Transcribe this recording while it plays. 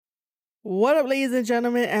What up, ladies and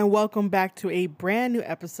gentlemen, and welcome back to a brand new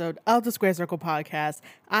episode of the Square Circle Podcast.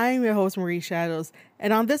 I'm your host, Marie Shadows,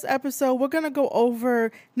 and on this episode, we're going to go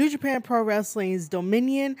over New Japan Pro Wrestling's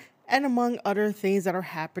Dominion and among other things that are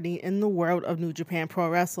happening in the world of New Japan Pro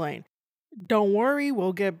Wrestling. Don't worry,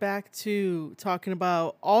 we'll get back to talking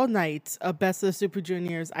about all nights of Best of the Super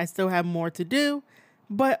Juniors. I still have more to do,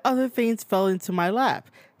 but other things fell into my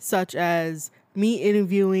lap, such as me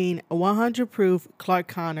interviewing 100 Proof Clark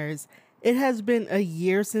Connors. It has been a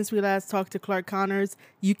year since we last talked to Clark Connors.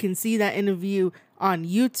 You can see that interview on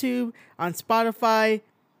YouTube, on Spotify,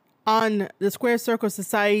 on the Square Circle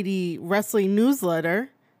Society Wrestling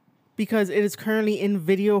newsletter, because it is currently in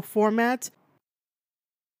video format.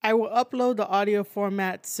 I will upload the audio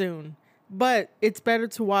format soon, but it's better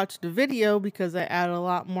to watch the video because I add a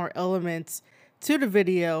lot more elements to the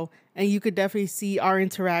video, and you could definitely see our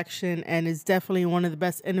interaction, and it's definitely one of the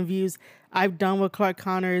best interviews I've done with Clark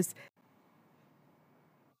Connors.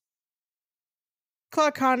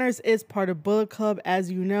 Clark Connors is part of Bullet Club, as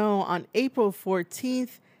you know. On April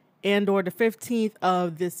 14th and or the 15th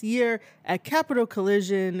of this year at Capital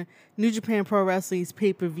Collision, New Japan Pro Wrestling's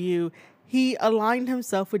pay-per-view, he aligned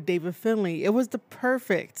himself with David Finlay. It was the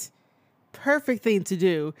perfect thing to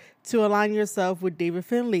do, to align yourself with David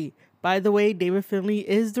Finlay. By the way, David Finlay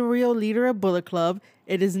is the real leader of Bullet Club.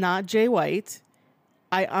 It is not Jay White.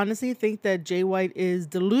 I honestly think that Jay White is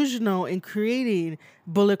delusional in creating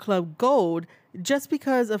Bullet Club Gold just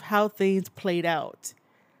because of how things played out.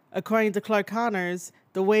 According to Clark Connors,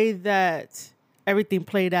 the way that everything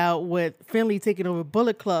played out with Finlay taking over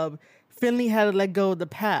Bullet Club, Finlay had to let go of the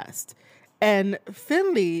past. And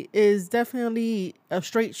Finlay is definitely a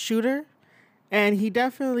straight shooter, and he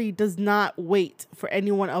definitely does not wait for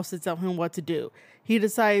anyone else to tell him what to do. He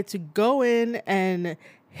decided to go in and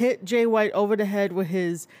hit Jay White over the head with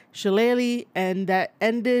his shillelagh, and that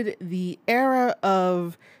ended the era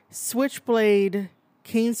of Switchblade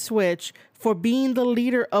King Switch for being the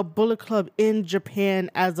leader of Bullet Club in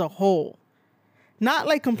Japan as a whole. Not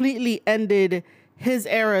like completely ended his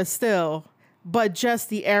era still, but just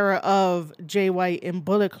the era of Jay White in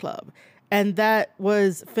Bullet Club. And that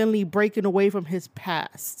was Finlay breaking away from his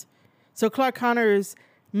past. So Clark Connors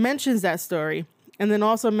mentions that story, and then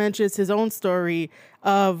also mentions his own story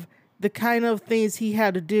of the kind of things he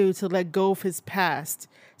had to do to let go of his past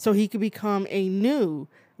so he could become a new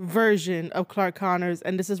version of Clark Connors.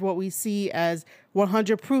 And this is what we see as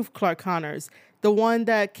 100 Proof Clark Connors. The one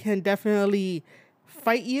that can definitely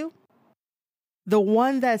fight you. The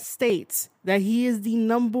one that states that he is the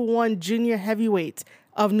number one junior heavyweight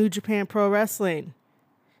of New Japan Pro Wrestling.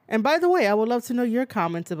 And by the way, I would love to know your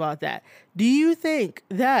comments about that. Do you think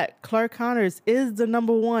that Clark Connors is the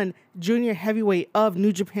number one junior heavyweight of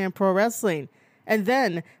New Japan Pro Wrestling? And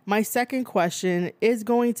then my second question is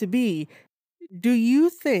going to be, do you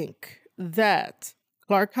think that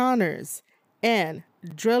Clark Connors and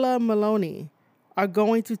Drilla Maloney are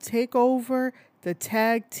going to take over the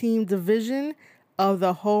tag team division of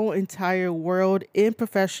the whole entire world in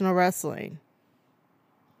professional wrestling?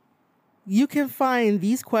 You can find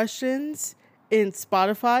these questions in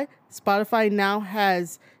Spotify. Spotify now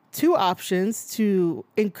has two options to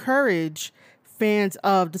encourage fans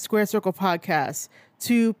of the Square Circle Podcast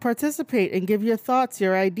to participate and give your thoughts,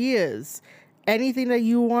 your ideas, anything that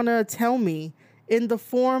you want to tell me in the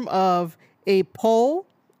form of a poll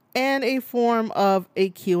and a form of a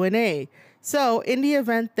Q&A. So in the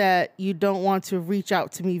event that you don't want to reach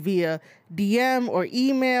out to me via DM or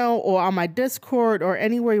email or on my Discord or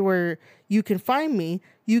anywhere where you can find me,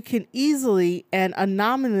 you can easily and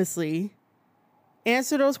anonymously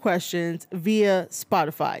answer those questions via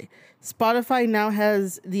Spotify. Spotify now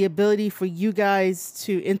has the ability for you guys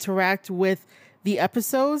to interact with the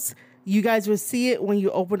episodes. You guys will see it when you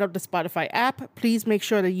open up the Spotify app. Please make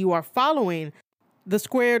sure that you are following the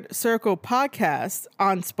Squared Circle Podcast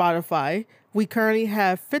on Spotify. We currently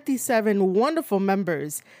have 57 wonderful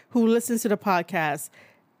members who listen to the podcast,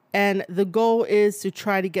 and the goal is to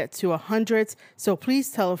try to get to 100. So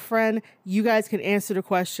please tell a friend. You guys can answer the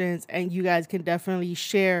questions, and you guys can definitely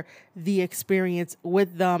share the experience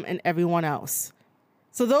with them and everyone else.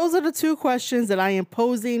 So those are the two questions that I am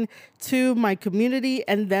posing to my community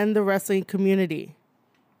and then the wrestling community.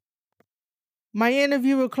 My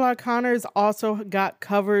interview with Clark Connors also got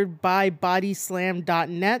covered by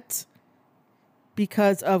Bodyslam.net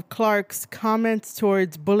because of Clark's comments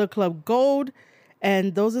towards Bullet Club Gold.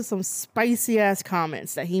 And those are some spicy ass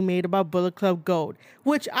comments that he made about Bullet Club Gold,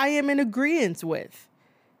 which I am in agreement with.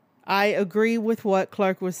 I agree with what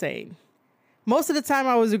Clark was saying. Most of the time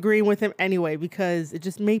I was agreeing with him anyway because it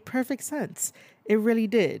just made perfect sense. It really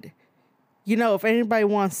did. if anybody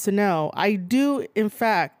wants to know, I do, in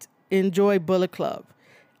fact, enjoy Bullet Club.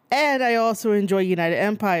 And I also enjoy United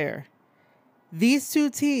Empire. These two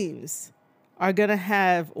teams are going to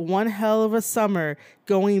have one hell of a summer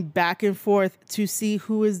going back and forth to see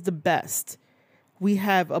who is the best. We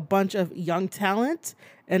have a bunch of young talent,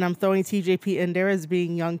 and I'm throwing TJP in there as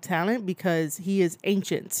being young talent because he is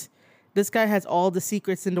ancient. This guy has all the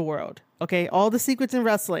secrets in the world, okay? All the secrets in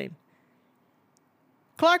wrestling.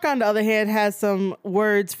 Clark, on the other hand, has some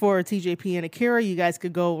words for TJP and Akira. You guys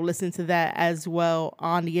could go listen to that as well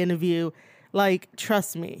on the interview.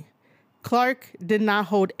 Trust me, Clark did not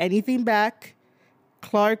hold anything back.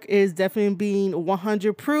 Clark is definitely being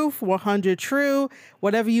 100 proof, 100 true,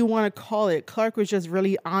 whatever you want to call it. Clark was just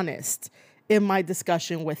really honest in my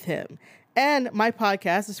discussion with him. And my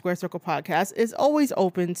podcast, the Square Circle Podcast, is always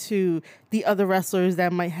open to the other wrestlers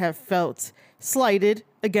that might have felt slighted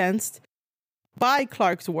against by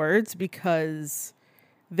Clark's words, because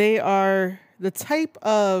they are the type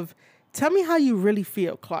of tell me how you really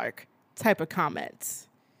feel, Clark, type of comments.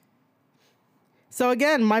 So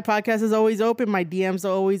again, my podcast is always open. My DMs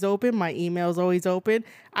are always open. My email is always open.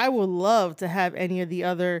 I would love to have any of the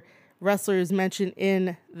other wrestlers mentioned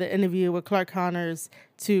in the interview with Clark Connors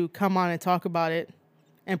to come on and talk about it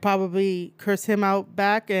and probably curse him out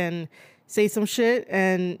back and say some shit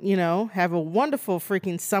and, have a wonderful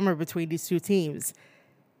freaking summer between these two teams.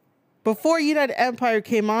 Before United Empire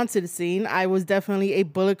came onto the scene, I was definitely a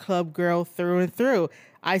Bullet Club girl through and through.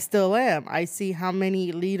 I still am. I see how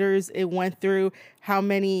many leaders it went through, how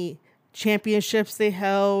many championships they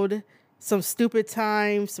held, some stupid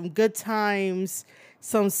times, some good times,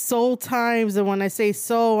 some soul times. And when I say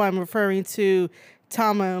soul, I'm referring to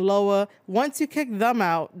Tama and Loa. Once you kick them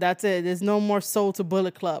out, that's it. There's no more soul to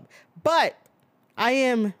Bullet Club. But I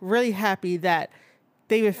am really happy that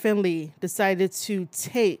David Finlay decided to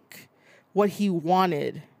take what he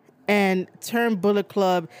wanted and turn Bullet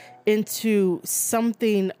Club into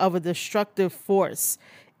something of a destructive force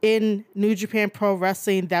in New Japan Pro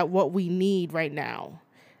Wrestling. That what we need right now.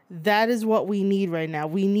 That is what we need right now.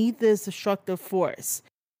 We need this destructive force.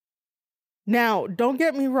 Now, don't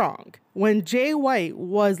get me wrong. When Jay White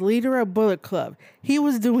was leader of Bullet Club, he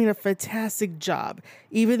was doing a fantastic job,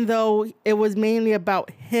 even though it was mainly about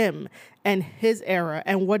him and his era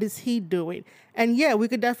and what is he doing. And yeah, we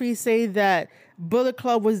could definitely say that Bullet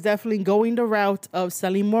Club was definitely going the route of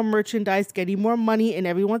selling more merchandise, getting more money in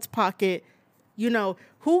everyone's pocket.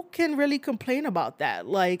 Who can really complain about that?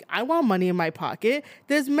 I want money in my pocket.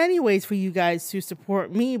 There's many ways for you guys to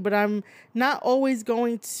support me, but I'm not always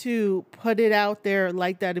going to put it out there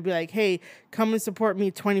like that to be like, hey, come and support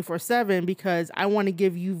me 24/7, because I want to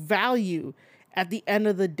give you value at the end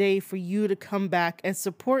of the day for you to come back and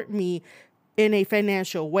support me in a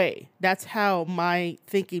financial way. That's how my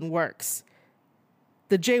thinking works.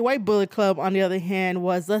 The Jay White Bullet Club, on the other hand,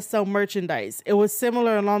 was let's sell merchandise. It was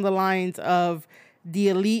similar along the lines of the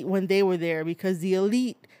Elite when they were there, because the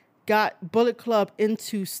Elite got Bullet Club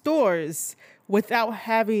into stores without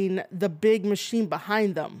having the big machine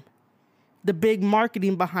behind them, the big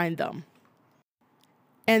marketing behind them.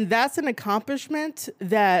 And that's an accomplishment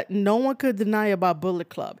that no one could deny about Bullet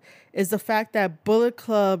Club, is the fact that Bullet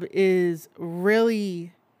Club is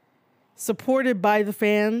really supported by the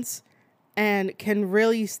fans and can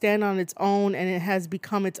really stand on its own, and it has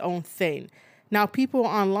become its own thing. Now, people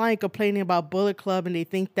online complaining about Bullet Club and they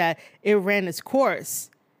think that it ran its course.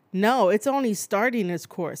 No, it's only starting its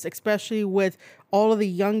course, especially with all of the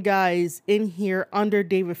young guys in here under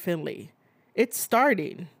David Finlay. It's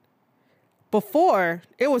starting. Before,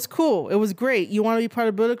 it was cool. It was great. You want to be part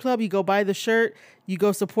of Bullet Club, you go buy the shirt, you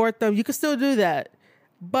go support them. You can still do that.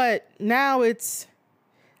 But now it's,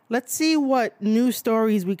 let's see what new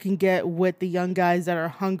stories we can get with the young guys that are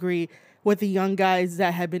hungry, with the young guys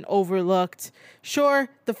that have been overlooked. Sure,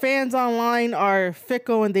 the fans online are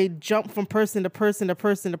fickle and they jump from person to person to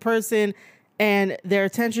person to person, and their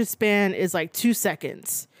attention span is 2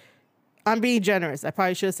 seconds. I'm being generous. I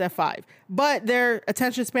probably should have said 5. But their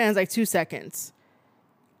attention span is 2 seconds.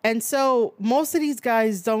 And so most of these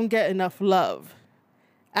guys don't get enough love.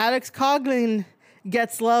 Alex Coughlin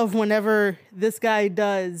gets love whenever this guy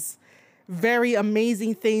does very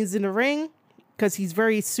amazing things in the ring, because he's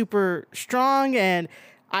very super strong, and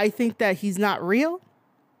I think that he's not real.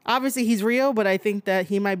 Obviously, he's real, but I think that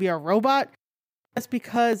he might be a robot. That's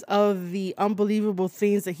because of the unbelievable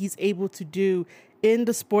things that he's able to do in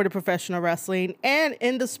the sport of professional wrestling and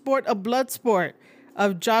in the sport of blood sport,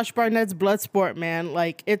 of Josh Barnett's blood sport, man.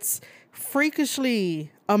 It's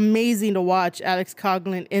freakishly amazing to watch Alex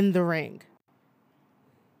Coughlin in the ring.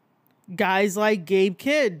 Guys like Gabe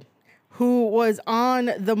Kidd, who was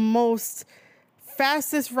on the most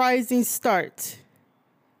fastest rising start,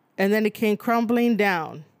 and then it came crumbling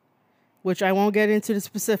down, which I won't get into the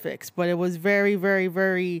specifics, but it was very, very,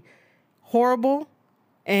 very horrible.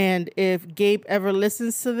 And if Gabe ever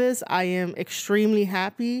listens to this, I am extremely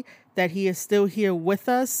happy that he is still here with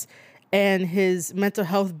us and his mental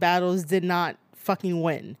health battles did not fucking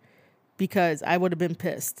win, because I would have been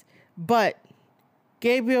pissed. But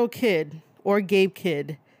Gabriel Kidd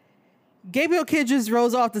just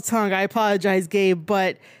rolls off the tongue. I apologize, Gabe,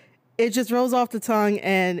 but it just rolls off the tongue,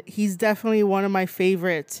 and he's definitely one of my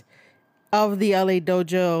favorites of the LA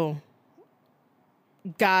Dojo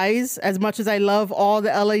guys, as much as I love all the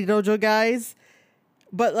LA Dojo guys.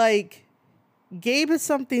 But like, Gabe is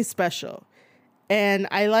something special. And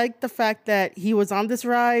I like the fact that he was on this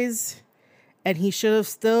rise and he should have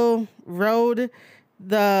still rode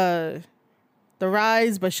the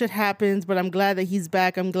rise, but shit happens. But I'm glad that he's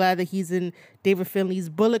back. I'm glad that he's in David Finley's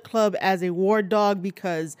Bullet Club as a war dog,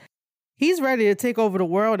 because he's ready to take over the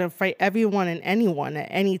world and fight everyone and anyone at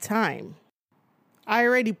any time. I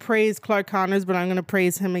already praised Clark Connors, but I'm going to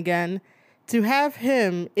praise him again. To have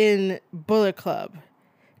him in Bullet Club,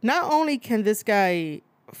 not only can this guy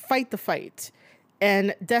fight the fight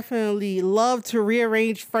and definitely love to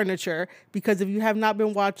rearrange furniture, because if you have not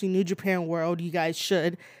been watching New Japan World, you guys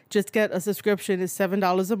should. Just get a subscription. It's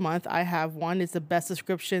 $7 a month. I have one. It's the best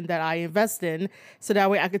subscription that I invest in, so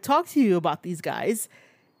that way I could talk to you about these guys.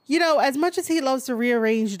 You know, as much as he loves to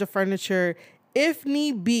rearrange the furniture, if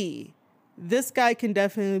need be, this guy can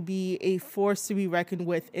definitely be a force to be reckoned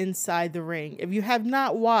with inside the ring. If you have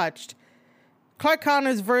not watched Clark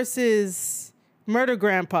Connors versus Murder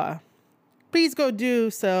Grandpa, please go do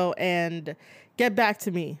so and get back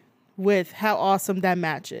to me with how awesome that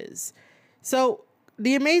match is. So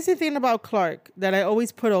the amazing thing about Clark that I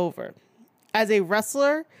always put over, as a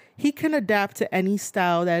wrestler, he can adapt to any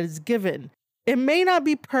style that is given. It may not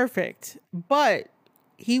be perfect, but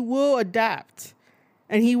he will adapt.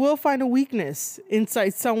 And he will find a weakness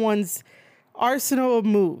inside someone's arsenal of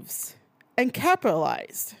moves and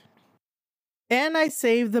capitalize. And I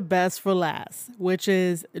saved the best for last, which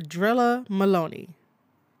is Drilla Maloney.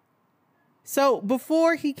 So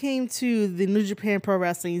before he came to the New Japan Pro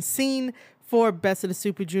Wrestling scene for Best of the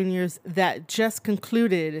Super Juniors that just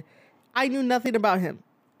concluded, I knew nothing about him.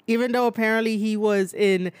 Even though apparently he was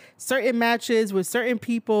in certain matches with certain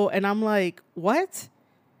people, and I'm like, what?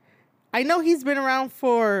 I know he's been around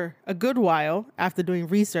for a good while after doing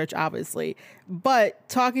research, obviously, but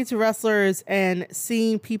talking to wrestlers and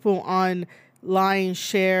seeing people online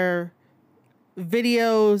share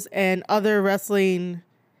videos and other wrestling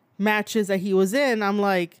matches that he was in, I'm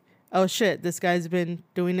like, oh shit, this guy's been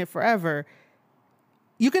doing it forever.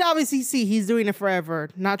 You can obviously see he's doing it forever,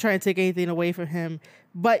 not trying to take anything away from him,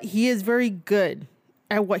 but he is very good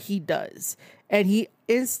at what he does. And he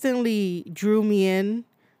instantly drew me in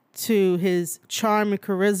to his charm and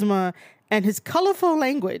charisma and his colorful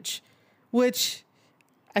language, which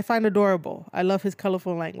I find adorable. I love his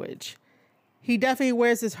colorful language. He definitely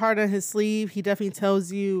wears his heart on his sleeve. He definitely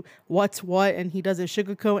tells you what's what, and he doesn't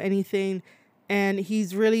sugarcoat anything. And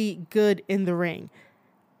he's really good in the ring.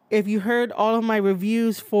 If you heard all of my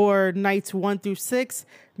reviews for nights 1 through 6,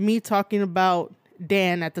 me talking about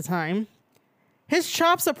Dan at the time, his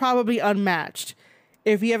chops are probably unmatched.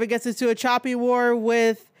 If he ever gets into a choppy war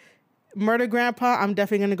with Murder Grandpa, I'm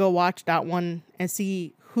definitely going to go watch that one and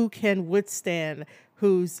see who can withstand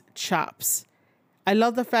whose chops. I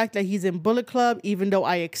love the fact that he's in Bullet Club, even though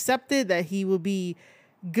I accepted that he will be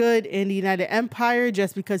good in the United Empire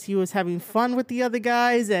just because he was having fun with the other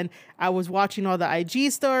guys, and I was watching all the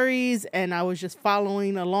IG stories and I was just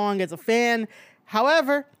following along as a fan.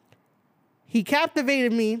 However, he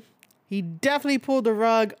captivated me. He definitely pulled the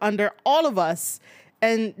rug under all of us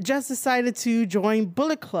and just decided to join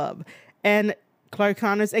Bullet Club. And Clark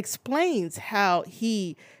Connors explains how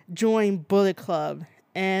he joined Bullet Club.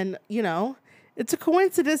 And, you know, it's a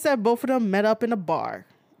coincidence that both of them met up in a bar.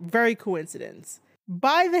 Very coincidence.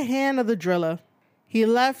 By the hand of the Driller, he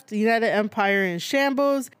left the United Empire in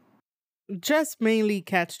shambles. Just mainly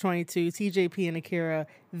Catch-22, TJP and Akira,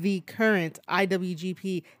 the current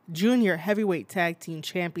IWGP Junior Heavyweight Tag Team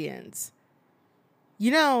Champions.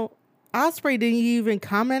 You know, Ospreay didn't even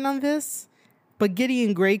comment on this, but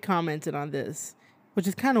Gideon Gray commented on this, which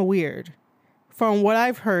is kind of weird. From what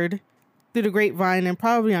I've heard through the grapevine and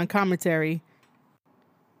probably on commentary,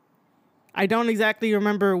 I don't exactly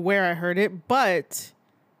remember where I heard it, but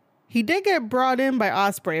he did get brought in by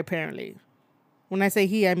Ospreay apparently. When I say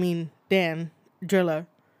he, I mean Dan Driller.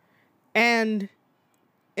 And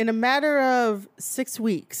in a matter of 6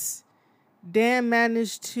 weeks, Dan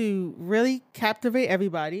managed to really captivate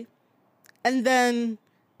everybody. and then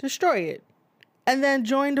destroy it. And then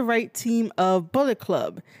join the right team of Bullet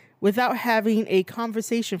Club without having a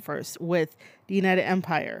conversation first with the United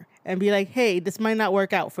Empire and be like, hey, this might not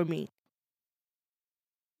work out for me.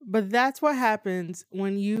 But that's what happens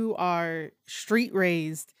when you are street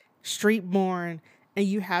raised, street born, and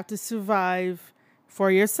you have to survive for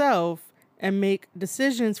yourself and make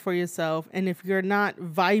decisions for yourself. And if you're not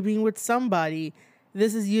vibing with somebody,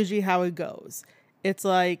 this is usually how it goes. It's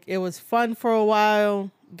like it was fun for a while,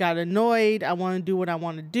 got annoyed, I want to do what I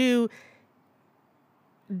want to do.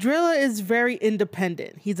 Drilla is very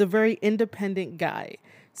independent. He's a very independent guy.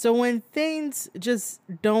 So when things just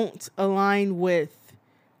don't align with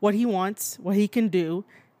what he wants, what he can do,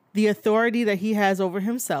 the authority that he has over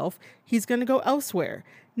himself, he's going to go elsewhere.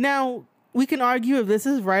 Now, we can argue if this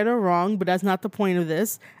is right or wrong, but that's not the point of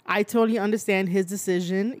this. I totally understand his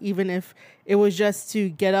decision, even if it was just to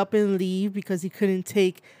get up and leave because he couldn't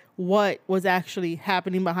take what was actually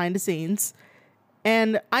happening behind the scenes.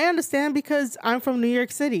 And I understand because I'm from New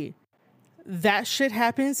York City. That shit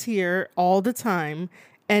happens here all the time,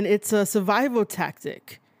 and it's a survival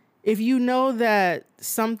tactic. If you know that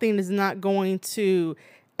something is not going to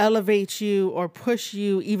elevate you or push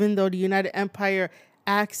you, even though the United Empire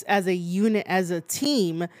acts as a unit, as a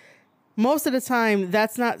team, most of the time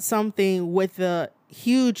that's not something with a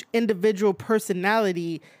huge individual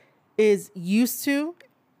personality is used to.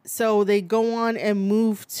 So they go on and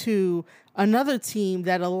move to another team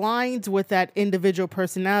that aligns with that individual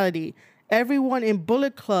personality. Everyone in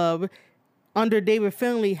Bullet Club under David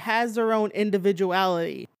Finlay has their own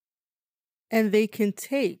individuality. And they can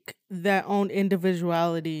take that own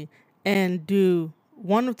individuality and do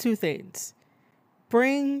one of two things.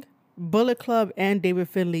 Bring Bullet Club and David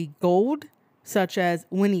Finlay gold, such as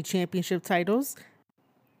winning championship titles,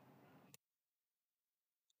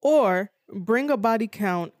 or bring a body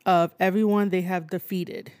count of everyone they have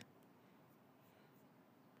defeated.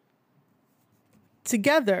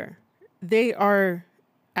 Together, they are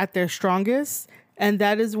at their strongest, and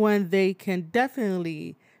that is when they can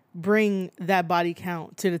definitely bring that body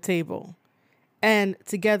count to the table. And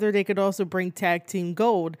together, they could also bring tag team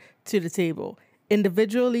gold to the table.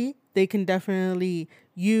 Individually, they can definitely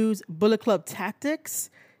use Bullet Club tactics.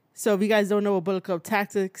 So if you guys don't know what Bullet Club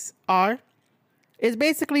tactics are, it's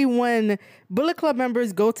basically when Bullet Club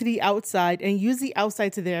members go to the outside and use the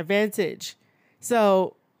outside to their advantage.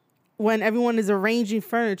 So when everyone is arranging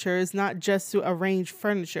furniture, it's not just to arrange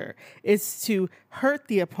furniture. It's to hurt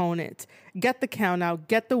the opponent, get the count out,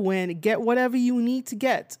 get the win, get whatever you need to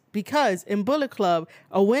get. Because in Bullet Club,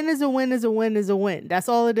 a win is a win is a win is a win. That's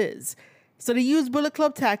all it is. So they use Bullet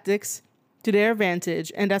Club tactics to their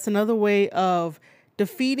advantage. And that's another way of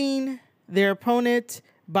defeating their opponent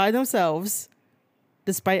by themselves,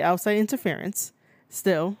 despite outside interference.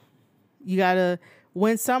 Still, you got to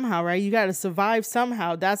win somehow, right? You got to survive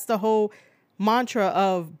somehow. That's the whole mantra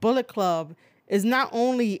of Bullet Club, is not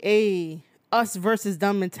only a us versus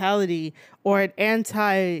them mentality or an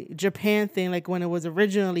anti-Japan thing like when it was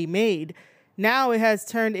originally made. Now it has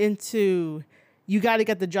turned into you got to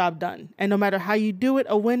get the job done. And no matter how you do it,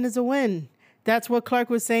 a win is a win. That's what Clark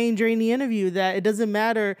was saying during the interview, that it doesn't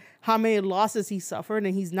matter how many losses he suffered,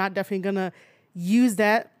 and he's not definitely going to use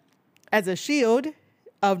that as a shield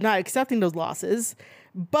of not accepting those losses.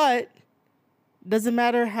 But doesn't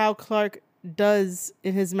matter how Clark does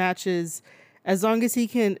in his matches, as long as he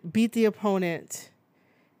can beat the opponent,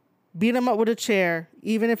 beat him up with a chair,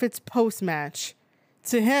 even if it's post-match,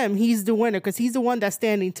 to him, he's the winner because he's the one that's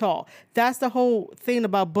standing tall. That's the whole thing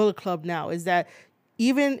about Bullet Club now, is that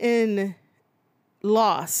even in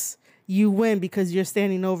loss, you win because you're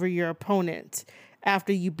standing over your opponent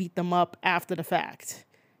after you beat them up after the fact.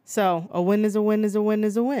 So a win is a win is a win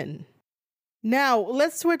is a win. Now,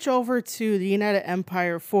 let's switch over to the United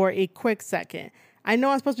Empire for a quick second. I know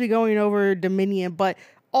I'm supposed to be going over Dominion, but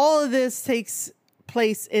all of this takes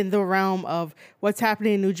place in the realm of what's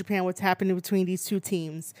happening in New Japan, what's happening between these two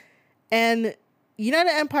teams. And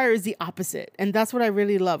United Empire is the opposite. And that's what I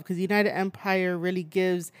really love, because United Empire really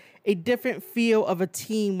gives a different feel of a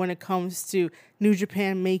team when it comes to New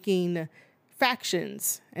Japan making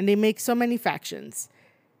factions. And they make so many factions.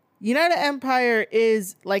 United Empire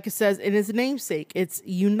is, like it says in its namesake, it's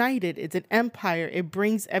united. It's an empire. It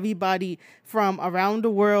brings everybody from around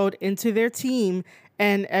the world into their team,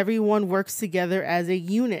 and everyone works together as a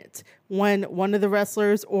unit. When one of the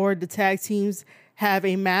wrestlers or the tag teams have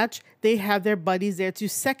a match, they have their buddies there to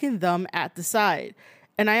second them at the side.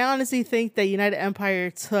 And I honestly think that United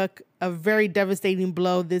Empire took a very devastating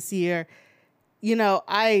blow this year. You know,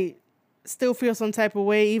 I still feel some type of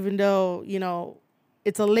way, even though, you know,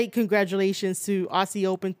 it's a late congratulations to Aussie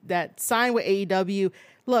Open that signed with AEW.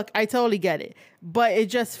 Look, I totally get it, but it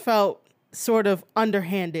just felt sort of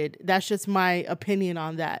underhanded. That's just my opinion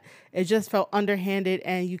on that. It just felt underhanded,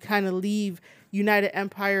 and you kind of leave United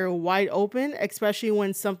Empire wide open, especially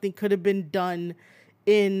when something could have been done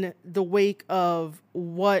in the wake of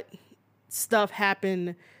what stuff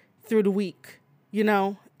happened through the week. You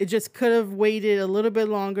know, it just could have waited a little bit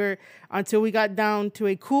longer until we got down to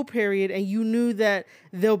a cool period and you knew that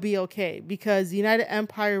they'll be okay, because United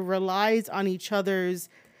Empire relies on each other's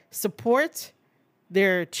support,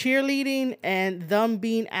 their cheerleading, and them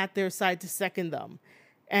being at their side to second them.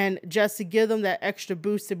 And just to give them that extra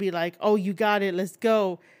boost to be like, oh, you got it, let's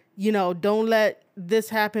go. You know, don't let this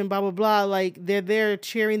happen, blah, blah, blah. Like, they're there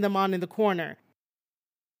cheering them on in the corner.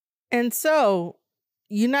 And so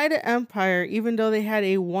United Empire, even though they had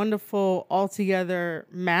a wonderful All-Together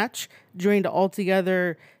match during the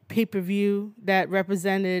All-Together pay-per-view that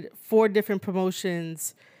represented 4 different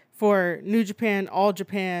promotions for New Japan, All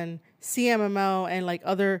Japan, CMML, and like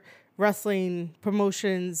other wrestling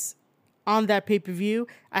promotions on that pay-per-view.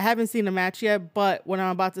 I haven't seen the match yet, but what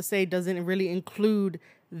I'm about to say doesn't really include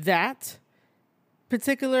that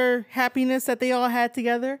particular happiness that they all had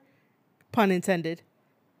together. Pun intended.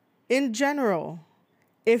 In general,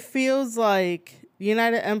 it feels like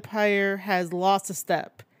United Empire has lost a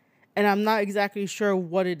step, and I'm not exactly sure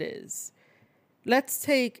what it is. Let's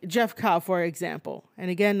take Jeff Cobb, for example. And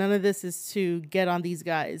again, none of this is to get on these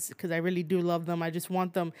guys, because I really do love them. I just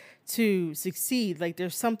want them to succeed. Like,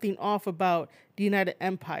 there's something off about the United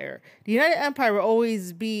Empire. The United Empire will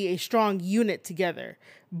always be a strong unit together,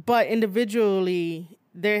 but individually,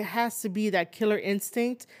 there has to be that killer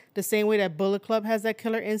instinct, the same way that Bullet Club has that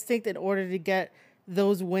killer instinct, in order to get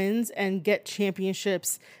those wins and get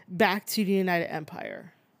championships back to the United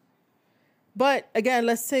Empire. But again,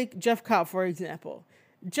 let's take Jeff Cobb, for example.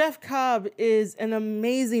 Jeff Cobb is an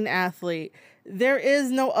amazing athlete. There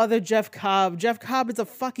is no other Jeff Cobb. Jeff Cobb is a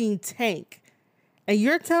fucking tank. And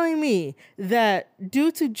you're telling me that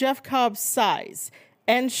due to Jeff Cobb's size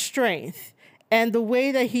and strength and the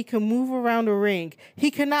way that he can move around the ring,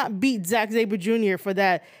 he cannot beat Zack Sabre Jr. for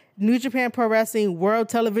that New Japan Pro Wrestling World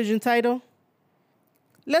Television title?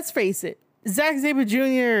 Let's face it, Zack Sabre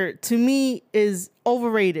Jr. to me is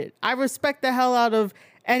overrated. I respect the hell out of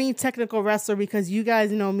any technical wrestler, because you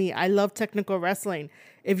guys know me. I love technical wrestling.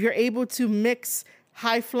 If you're able to mix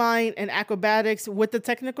high flying and acrobatics with the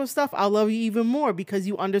technical stuff, I'll love you even more, because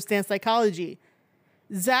you understand psychology.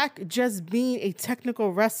 Zack, just being a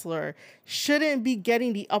technical wrestler, shouldn't be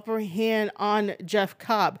getting the upper hand on Jeff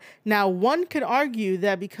Cobb. Now, one could argue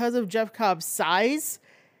that because of Jeff Cobb's size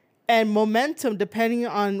and momentum, depending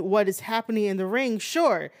on what is happening in the ring,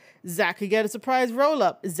 sure, Zack could get a surprise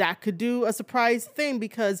roll-up. Zack could do a surprise thing,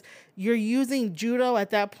 because you're using judo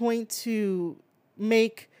at that point to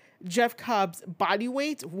make Jeff Cobb's body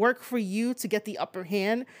weight work for you to get the upper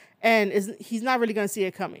hand, and he's not really going to see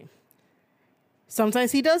it coming.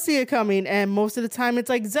 Sometimes he does see it coming, and most of the time it's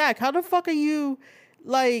like, Zack, how the fuck are you,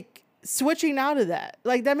 like, switching out of that?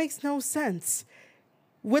 Like, that makes no sense.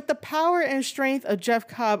 With the power and strength of Jeff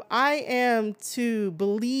Cobb, I am to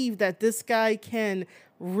believe that this guy can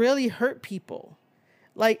really hurt people.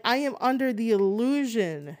 Like, I am under the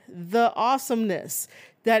illusion, the awesomeness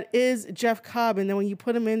that is Jeff Cobb, and then when you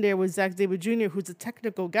put him in there with Zack Sabre Jr., who's a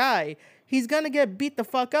technical guy, he's going to get beat the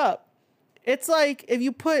fuck up. It's like, if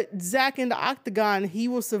you put Zack in the octagon, he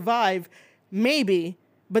will survive, maybe.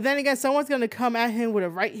 But then again, someone's going to come at him with a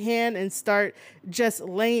right hand and start just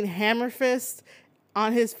laying hammer fists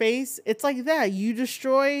on his face. It's like that. You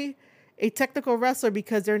destroy a technical wrestler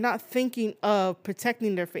because they're not thinking of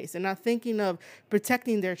protecting their face. They're not thinking of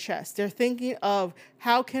protecting their chest. They're thinking of,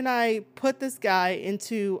 how can I put this guy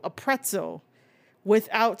into a pretzel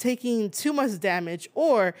without taking too much damage?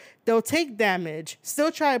 Or they'll take damage,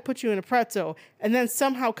 still try to put you in a pretzel, and then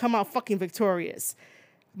somehow come out fucking victorious.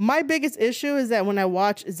 My biggest issue is that when I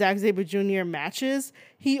watch Zack Sabre Jr. matches,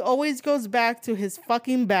 he always goes back to his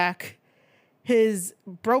fucking back, his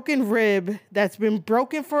broken rib that's been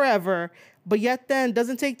broken forever, but yet then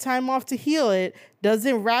doesn't take time off to heal it,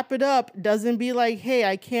 doesn't wrap it up, doesn't be like, hey,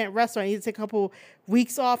 I can't wrestle, I need to take a couple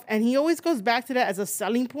weeks off. And he always goes back to that as a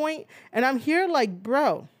selling point. And I'm here like,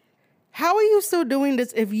 bro, how are you still doing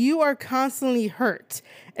this if you are constantly hurt?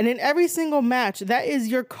 And in every single match, that is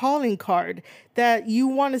your calling card that you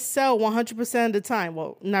want to sell 100% of the time.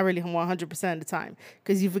 Well, not really 100% of the time,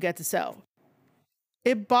 because you forget to sell.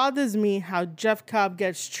 It bothers me how Jeff Cobb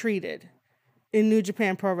gets treated in New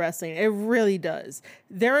Japan Pro Wrestling. It really does.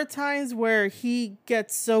 There are times where he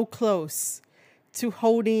gets so close to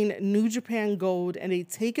holding New Japan Gold and they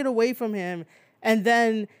take it away from him And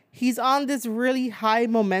then he's on this really high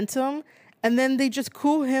momentum, and then they just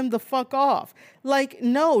cool him the fuck off. Like,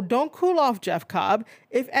 no, don't cool off Jeff Cobb.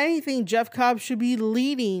 If anything, Jeff Cobb should be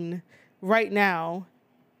leading right now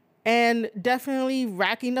and definitely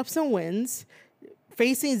racking up some wins,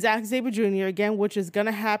 facing Zack Sabre Jr. again, which is going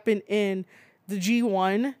to happen in the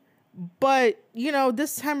G1. But, you know,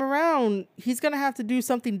 this time around, he's going to have to do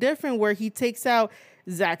something different where he takes out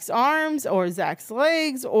Zack's arms or Zack's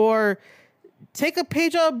legs, or take a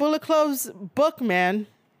page out of Bullet Club's book, man,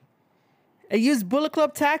 and use Bullet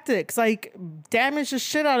Club tactics. Like, damage the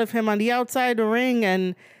shit out of him on the outside of the ring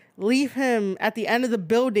and leave him at the end of the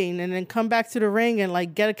building, and then come back to the ring and,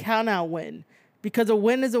 like, get a count out win. Because a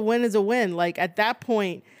win is a win is a win. Like, at that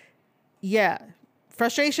point, yeah,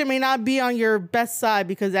 frustration may not be on your best side,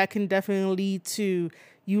 because that can definitely lead to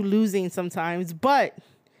you losing sometimes. But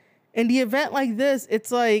in the event like this,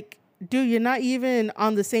 it's like, dude, you're not even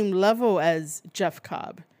on the same level as Jeff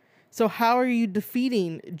Cobb. So how are you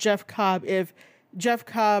defeating Jeff Cobb if Jeff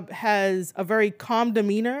Cobb has a very calm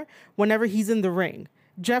demeanor whenever he's in the ring?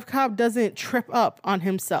 Jeff Cobb doesn't trip up on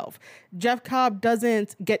himself. Jeff Cobb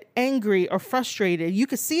doesn't get angry or frustrated. You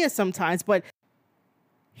can see it sometimes, but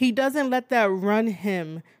he doesn't let that run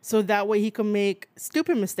him, so that way he can make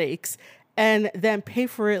stupid mistakes and then pay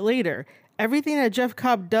for it later. Everything that Jeff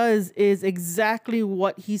Cobb does is exactly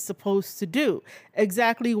what he's supposed to do.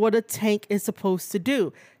 Exactly what a tank is supposed to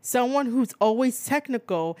do. Someone who's always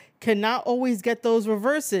technical cannot always get those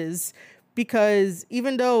reverses, because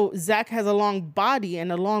even though Zack has a long body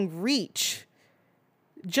and a long reach,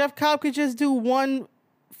 Jeff Cobb could just do one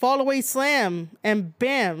fall away slam and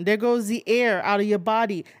bam, there goes the air out of your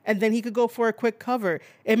body. And then he could go for a quick cover.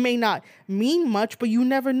 It may not mean much, but you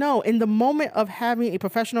never know. In the moment of having a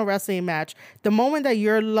professional wrestling match, the moment that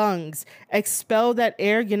your lungs expel that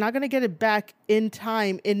air, you're not going to get it back in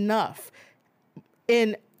time enough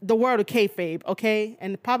in the world of kayfabe, okay?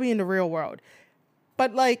 And probably in the real world.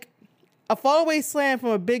 But like a fall away slam from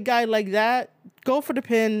a big guy like that, go for the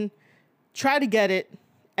pin, try to get it.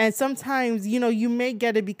 And sometimes, you know, you may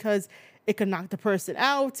get it because it could knock the person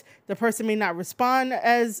out. The person may not respond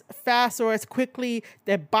as fast or as quickly.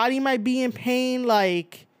 Their body might be in pain.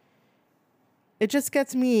 Like, it just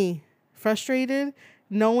gets me frustrated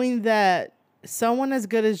knowing that someone as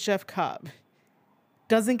good as Jeff Cobb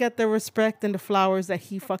doesn't get the respect and the flowers that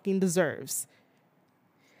he fucking deserves.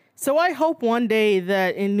 So I hope one day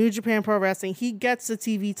that in New Japan Pro Wrestling, he gets a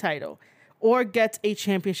TV title or gets a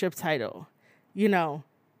championship title. You know,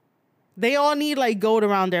 they all need like gold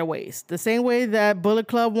around their waist. The same way that Bullet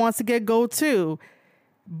Club wants to get gold too.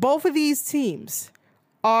 Both of these teams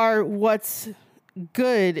are what's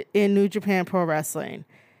good in New Japan Pro Wrestling.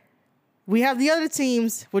 We have the other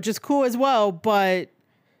teams, which is cool as well, but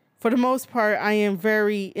for the most part, I am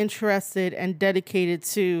very interested and dedicated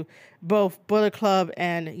to both Bullet Club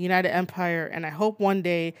and United Empire, and I hope one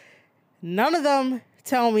day none of them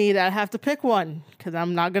tell me that I have to pick one, because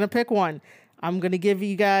I'm not going to pick one. I'm going to give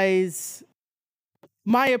you guys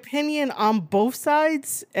my opinion on both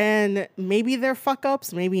sides, and maybe they're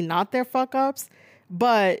fuck-ups, maybe not their fuck-ups,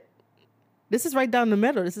 but this is right down the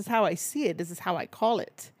middle. This is how I see it. This is how I call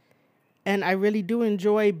it. And I really do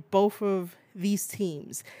enjoy both of these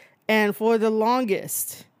teams. And for the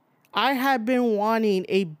longest, I have been wanting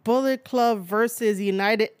a Bullet Club versus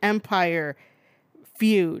United Empire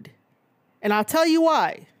feud. And I'll tell you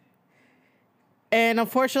why. And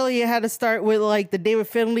unfortunately, it had to start with like the David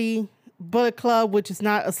Finlay Bullet Club, which is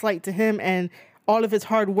not a slight to him and all of his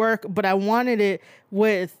hard work. But I wanted it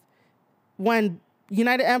with when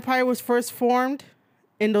United Empire was first formed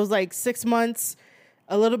in those like 6 months,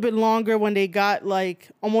 a little bit longer when they got like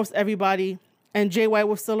almost everybody and Jay White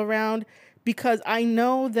was still around, because I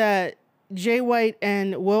know that Jay White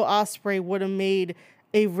and Will Ospreay would have made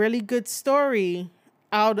a really good story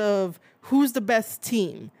out of who's the best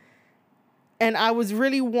team. And I was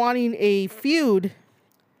really wanting a feud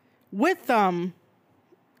with them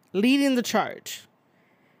leading the charge.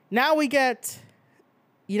 Now we get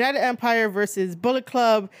United Empire versus Bullet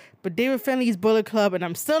Club, but David Finlay's Bullet Club, and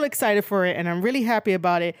I'm still excited for it, and I'm really happy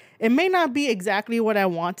about it. It may not be exactly what I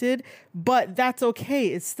wanted, but that's okay.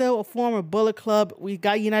 It's still a form of Bullet Club. We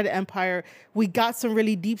got United Empire. We got some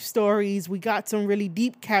really deep stories. We got some really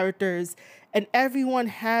deep characters, and everyone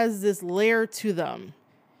has this layer to them.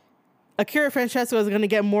 Akira Francesco is going to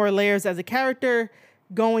get more layers as a character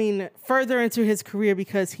going further into his career,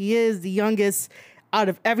 because he is the youngest out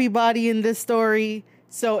of everybody in this story.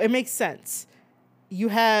 So it makes sense. You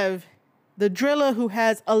have the Driller, who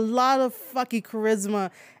has a lot of fucking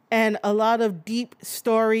charisma and a lot of deep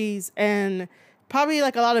stories and probably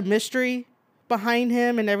like a lot of mystery behind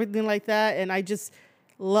him and everything like that. And I just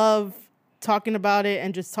love talking about it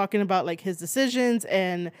and just talking about like his decisions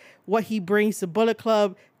and what he brings to Bullet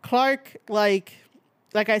Club. Clark, like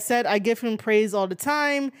I said, I give him praise all the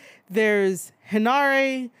time. There's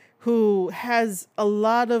Hinare, who has a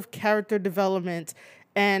lot of character development,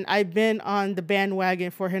 and I've been on the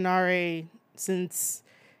bandwagon for Hinare since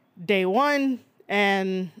day one,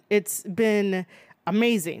 and it's been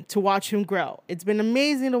amazing to watch him grow. It's been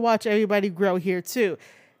amazing to watch everybody grow here too,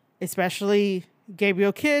 especially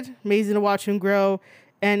Gabriel Kidd. Amazing to watch him grow,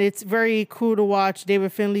 and it's very cool to watch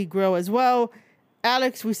David Finley grow as well.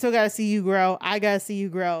 Alex, we still got to see you grow. I got to see you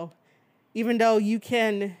grow. Even though you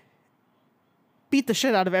can beat the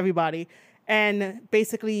shit out of everybody and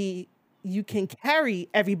basically you can carry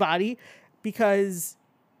everybody because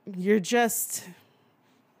you're just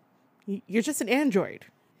an android.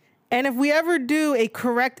 And if we ever do a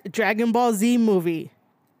correct Dragon Ball Z movie,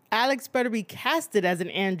 Alex better be casted as an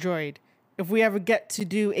android if we ever get to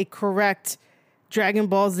do a correct Dragon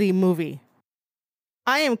Ball Z movie.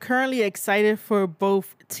 I am currently excited for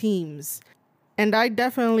both teams, and I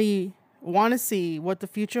definitely want to see what the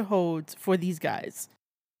future holds for these guys.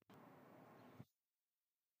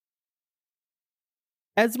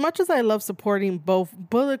 As much as I love supporting both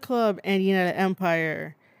Bullet Club and United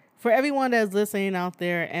Empire, for everyone that's listening out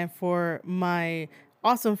there and for my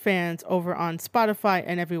awesome fans over on Spotify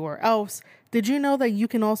and everywhere else, did you know that you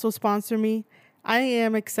can also sponsor me? I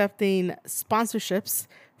am accepting sponsorships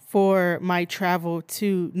for my travel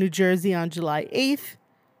to New Jersey on July 8th.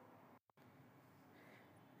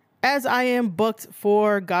 As I am booked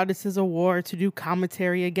for Goddesses Award to do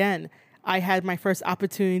commentary again. I had my first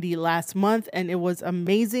opportunity last month and it was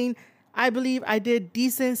amazing. I believe I did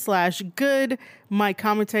decent/good. My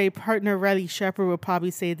commentary partner, Riley Shepard, would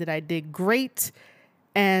probably say that I did great.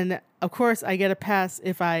 And of course, I get a pass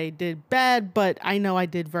if I did bad, but I know I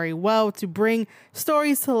did very well to bring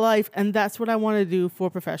stories to life. And that's what I want to do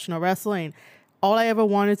for professional wrestling. All I ever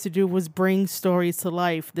wanted to do was bring stories to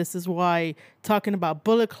life. This is why talking about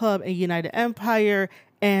Bullet Club and United Empire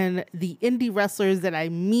and the indie wrestlers that I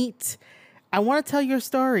meet, I want to tell your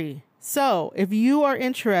story. So if you are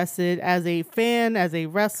interested as a fan, as a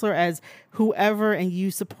wrestler, as whoever, and you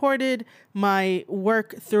supported my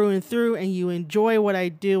work through and through, and you enjoy what I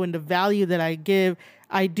do and the value that I give,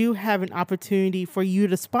 I do have an opportunity for you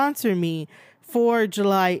to sponsor me for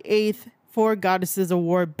July 8th for Goddesses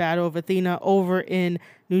Award Battle of Athena over in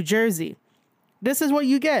New Jersey. This is what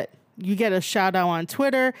you get. You get a shout out on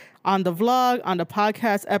Twitter, on the vlog, on the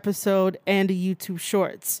podcast episode, and the YouTube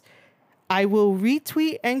shorts. I will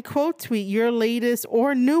retweet and quote tweet your latest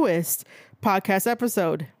or newest podcast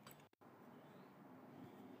episode.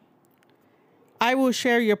 I will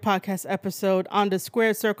share your podcast episode on the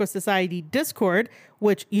Square Circle Society Discord,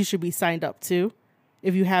 which you should be signed up to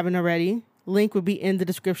if you haven't already. Link will be in the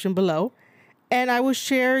description below. And I will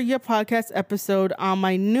share your podcast episode on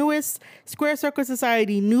my newest Square Circle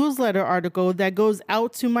Society newsletter article that goes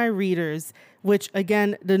out to my readers, which,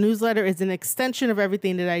 again, the newsletter is an extension of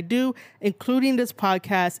everything that I do, including this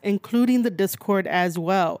podcast, including the Discord as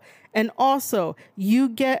well. And also, you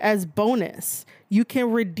get as bonus, you can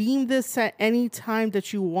redeem this at any time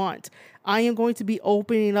that you want. I am going to be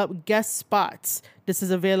opening up guest spots. This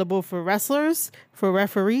is available for wrestlers, for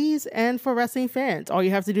referees, and for wrestling fans. All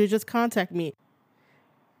you have to do is just contact me.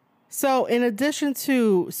 So in addition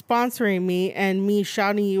to sponsoring me and me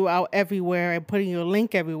shouting you out everywhere and putting your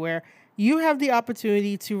link everywhere, you have the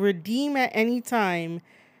opportunity to redeem at any time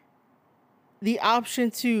the option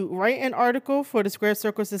to write an article for the Square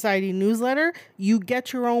Circle Society newsletter. You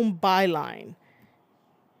get your own byline.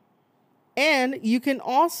 And you can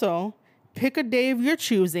also pick a day of your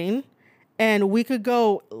choosing, and we could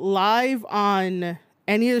go live on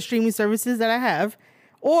any of the streaming services that I have,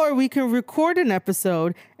 or we can record an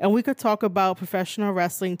episode and we could talk about professional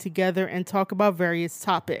wrestling together and talk about various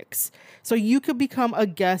topics. So you could become a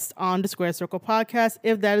guest on the Square Circle podcast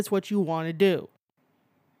if that is what you want to do.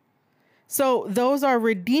 So those are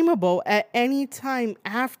redeemable at any time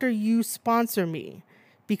after you sponsor me,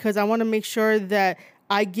 because I want to make sure that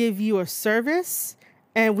I give you a service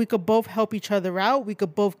and we could both help each other out. We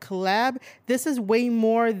could both collab. This is way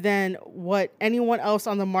more than what anyone else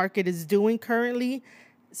on the market is doing currently.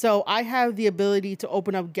 So I have the ability to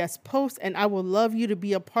open up guest posts, and I would love you to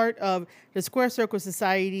be a part of the Square Circle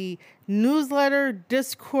Society newsletter,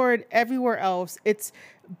 Discord, everywhere else. It's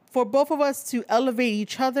for both of us to elevate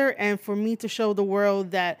each other and for me to show the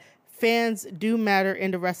world that fans do matter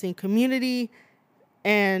in the wrestling community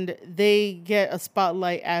and they get a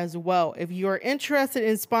spotlight as well. If you're interested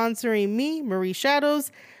in sponsoring me, Marie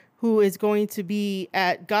Shadows, who is going to be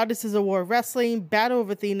at Goddesses of War Wrestling, Battle of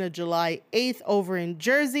Athena, July 8th over in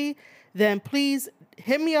Jersey, then please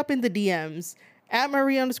hit me up in the DMs at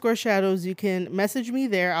Marie_Shadows. You can message me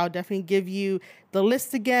there. I'll definitely give you the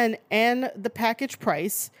list again and the package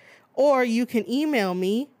price. Or you can email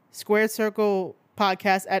me,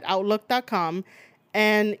 squaredcirclepodcast@outlook.com,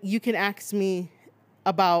 and you can ask me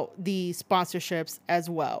about the sponsorships as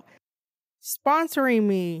well. Sponsoring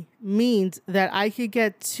me means that I could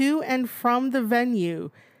get to and from the venue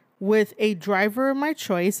with a driver of my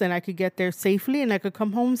choice, and I could get there safely and I could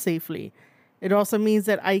come home safely. It also means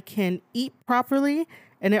that I can eat properly,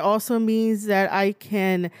 and it also means that I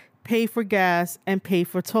can pay for gas and pay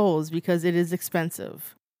for tolls because it is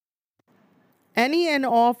expensive. Any and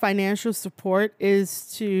all financial support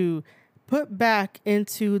is to put back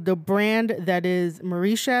into the brand that is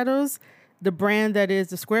Marie Shadows, the brand that is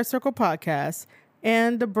the Square Circle Podcast,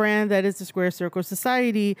 and the brand that is the Square Circle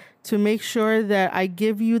Society, to make sure that I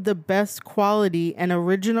give you the best quality and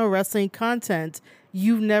original wrestling content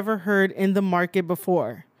you've never heard in the market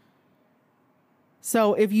before.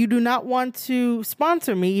 So if you do not want to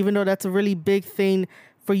sponsor me, even though that's a really big thing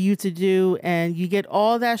for you to do and you get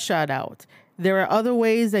all that shout out, there are other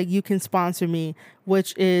ways that you can sponsor me,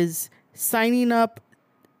 which is signing up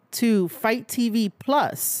to Fight TV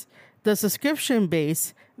Plus, the subscription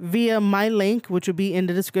base, via my link, which will be in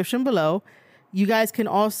the description below. You guys can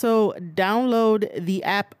also download the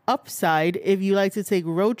app Upside if you like to take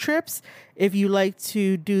road trips, if you like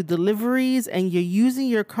to do deliveries and you're using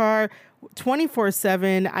your car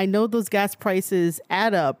 24/7. I know those gas prices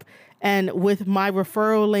add up. And with my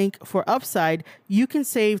referral link for Upside, you can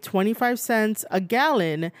save 25 cents a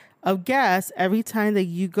gallon of gas every time that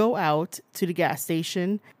you go out to the gas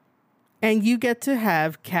station. And you get to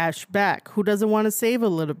have cash back. Who doesn't want to save a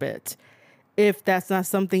little bit? If that's not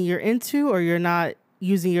something you're into or you're not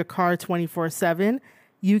using your car 24/7,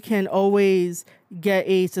 you can always get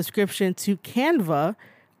a subscription to Canva.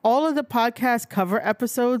 All of the podcast cover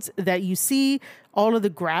episodes that you see, all of the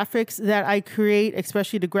graphics that I create,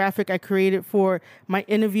 especially the graphic I created for my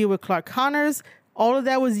interview with Clark Connors, all of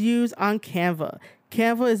that was used on Canva.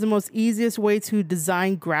 Canva is the most easiest way to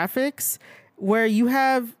design graphics where you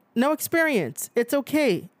have no experience. It's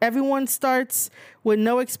okay. Everyone starts with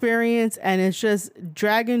no experience and it's just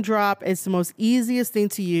drag and drop. It's the most easiest thing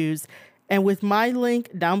to use. And with my link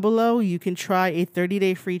down below, you can try a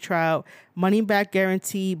 30-day free trial, money back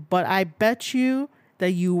guarantee, but I bet you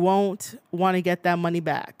that you won't want to get that money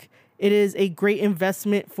back. It is a great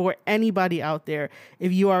investment for anybody out there.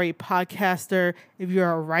 If you are a podcaster, if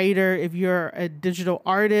you're a writer, if you're a digital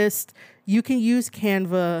artist, you can use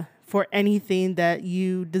Canva for anything that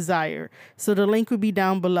you desire. So the link will be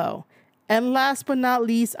down below. And last but not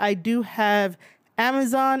least, I do have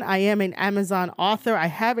Amazon. I am an Amazon author. I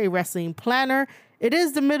have a wrestling planner. It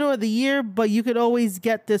is the middle of the year, but you could always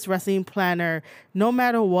get this wrestling planner no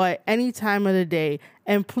matter what, any time of the day.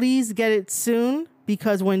 And please get it soon,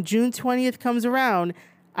 because when June 20th comes around,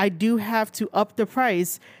 I do have to up the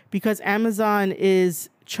price because Amazon is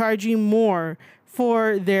charging more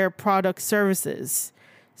for their product services.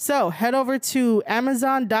 So head over to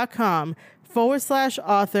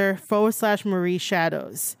amazon.com/author/Marie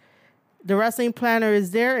Shadows. The wrestling planner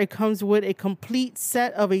is there. It comes with a complete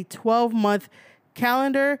set of a 12-month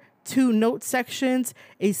calendar, 2 note sections,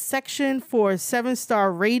 a section for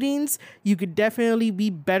 7-star ratings. You could definitely be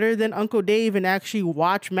better than Uncle Dave and actually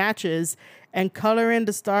watch matches and color in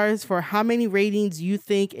the stars for how many ratings you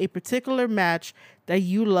think a particular match that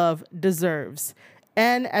you love deserves.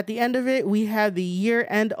 And at the end of it, we have the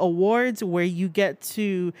year-end awards where you get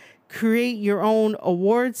to create your own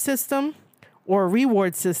award system or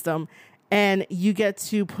reward system, and you get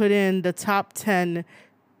to put in the top 10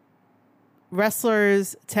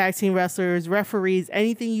 wrestlers, tag team wrestlers, referees,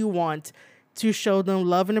 anything you want to show them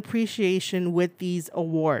love and appreciation with these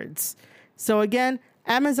awards. So again,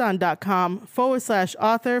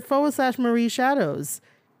 amazon.com/author/Marie Shadows.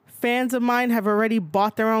 Fans of mine have already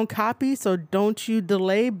bought their own copy, so don't you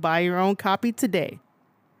delay. Buy your own copy today.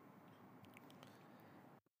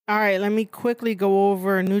 All right, let me quickly go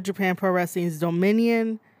over New Japan Pro Wrestling's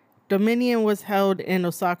Dominion. Dominion was held in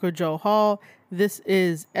Osaka-jo Hall. This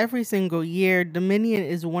is every single year. Dominion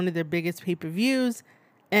is one of their biggest pay-per-views.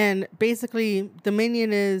 And basically,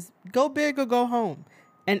 Dominion is go big or go home.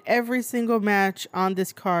 And every single match on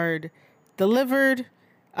this card delivered.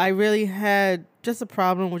 I really had just a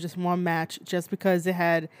problem with just one match, just because it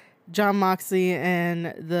had Jon Moxley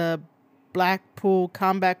and the Blackpool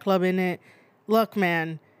Combat Club in it. Look,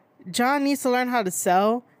 man, John needs to learn how to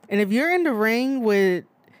sell. And if you're in the ring with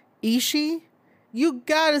Ishii, you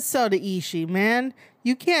gotta sell to Ishii, man.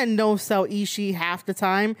 You can't no-sell Ishii half the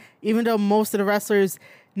time, even though most of the wrestlers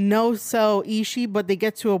no-sell Ishii, but they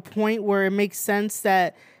get to a point where it makes sense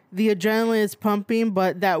that the adrenaline is pumping,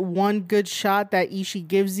 but that one good shot that Ishii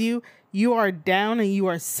gives you, you are down and you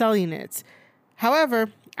are selling it. However,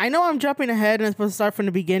 I know I'm jumping ahead and I'm supposed to start from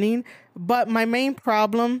the beginning, but my main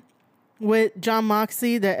problem with Jon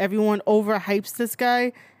Moxley, that everyone overhypes this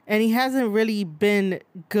guy, and he hasn't really been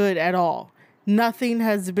good at all. Nothing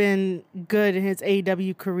has been good in his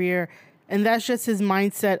AEW career, and that's just his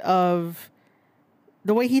mindset of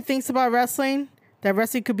the way he thinks about wrestling, that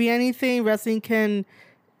wrestling could be anything,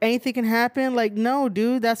 anything can happen. Like, no,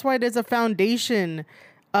 dude, that's why there's a foundation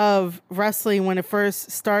of wrestling when it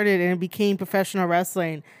first started and it became professional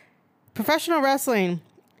wrestling. Professional wrestling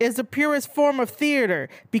is the purest form of theater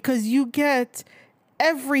because you get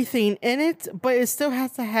everything in it, but it still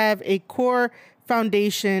has to have a core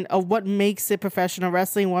foundation of what makes it professional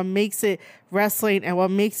wrestling, what makes it wrestling, and what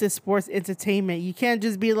makes it sports entertainment. You can't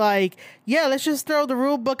just be like, yeah, let's just throw the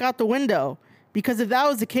rule book out the window. Because if that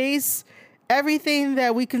was the case, everything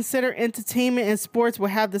that we consider entertainment and sports will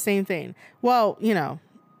have the same thing. Well, you know,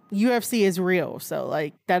 UFC is real, so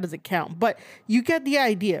like that doesn't count. But you get the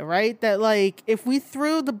idea, right? That like if we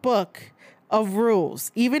threw the book of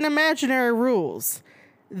rules, even imaginary rules,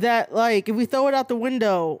 that like if we throw it out the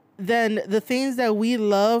window, then the things that we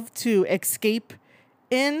love to escape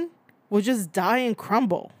in will just die and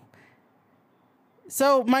crumble.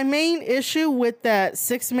 So my main issue with that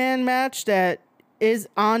 6-man match that is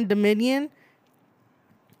on Dominion,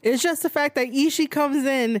 it's just the fact that Ishii comes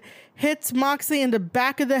in, hits Moxley in the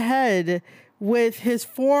back of the head with his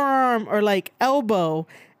forearm or like elbow,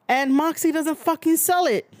 and Moxley doesn't fucking sell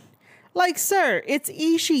it. Like, sir, it's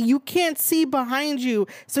Ishii. You can't see behind you,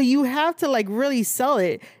 so you have to like really sell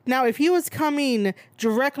it. Now, if he was coming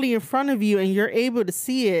directly in front of you and you're able to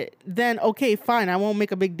see it, then okay, fine. I won't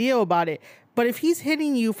make a big deal about it. But if he's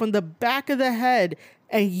hitting you from the back of the head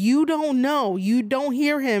and you don't know, you don't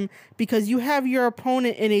hear him because you have your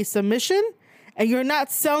opponent in a submission and you're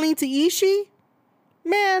not selling to Ishii,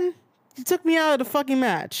 man, you took me out of the fucking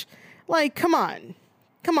match. Like, come on.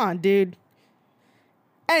 Come on, dude.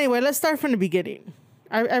 Anyway, let's start from the beginning.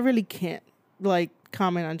 I really can't, like,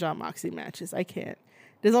 comment on Jon Moxley matches. I can't.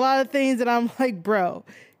 There's a lot of things that I'm like, bro,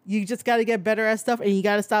 you just got to get better at stuff and you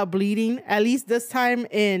got to stop bleeding. At least this time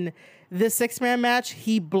in this 6-man match,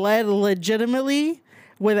 he bled legitimately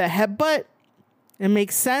with a headbutt. It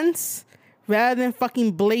makes sense rather than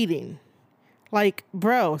fucking bleeding. Like,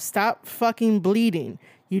 bro, stop fucking bleeding.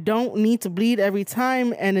 You don't need to bleed every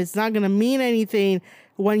time, and it's not going to mean anything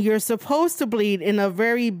when you're supposed to bleed in a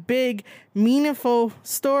very big, meaningful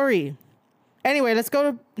story. Anyway, let's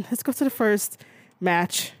go to the first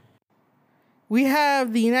match. We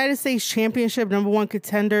have the United States Championship #1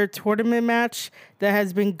 contender tournament match that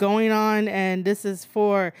has been going on, and this is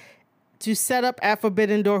to set up at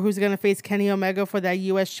Forbidden Door who's going to face Kenny Omega for that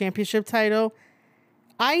U.S. Championship title.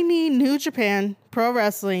 I need New Japan Pro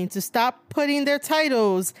Wrestling to stop putting their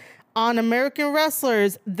titles on American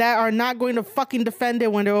wrestlers that are not going to fucking defend it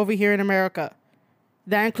when they're over here in America.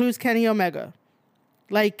 That includes Kenny Omega.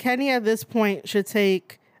 Like, Kenny at this point should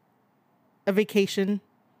take a vacation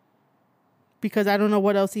because I don't know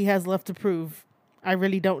what else he has left to prove. I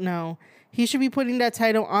really don't know. He should be putting that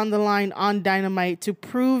title on the line on Dynamite to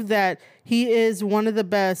prove that he is one of the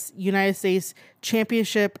best United States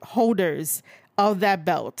Championship holders of that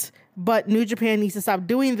belt. But New Japan needs to stop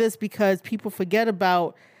doing this because people forget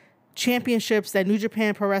about championships that New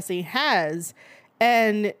Japan Pro Wrestling has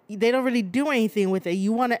and they don't really do anything with it.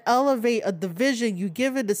 You want to elevate a division, you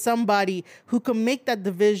give it to somebody who can make that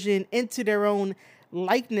division into their own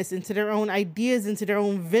likeness, into their own ideas, into their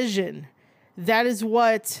own vision. That is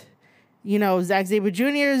what, you know, Zack Sabre Jr.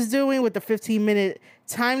 is doing with the 15-minute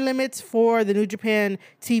time limits for the New Japan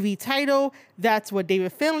TV title. That's what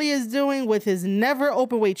David Finlay is doing with his never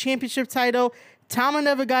openweight championship title. Tama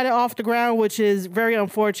never got it off the ground, which is very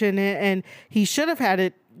unfortunate, and he should have had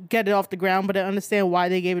it get it off the ground, but I understand why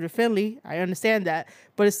they gave it to Finlay. I understand that,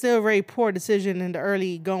 but it's still a very poor decision in the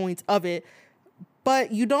early goings of it.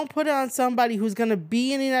 But you don't put it on somebody who's going to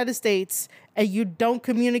be in the United States and you don't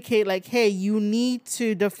communicate like, hey, you need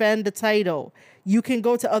to defend the title. You can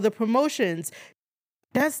go to other promotions.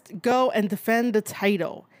 Just go and defend the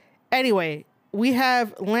title. Anyway, we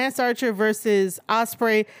have Lance Archer versus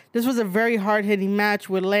Ospreay. This was a very hard-hitting match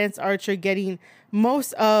with Lance Archer getting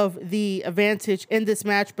most of the advantage in this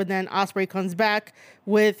match, but then Ospreay comes back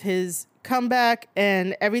with his comeback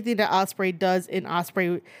and everything that Ospreay does in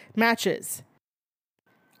Ospreay matches.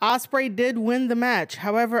 Ospreay did win the match.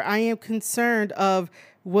 However, I am concerned of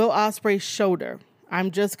Will Ospreay's shoulder. I'm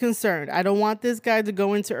just concerned. I don't want this guy to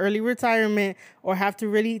go into early retirement or have to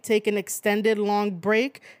really take an extended long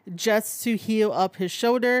break just to heal up his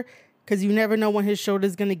shoulder, because you never know when his shoulder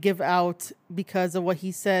is going to give out because of what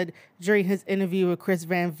he said during his interview with Chris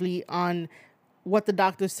Van Vliet on what the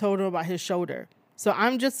doctors told him about his shoulder. So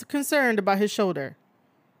I'm just concerned about his shoulder.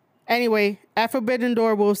 Anyway, at Forbidden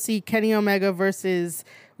Door, we'll see Kenny Omega versus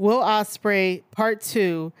Will Ospreay, Part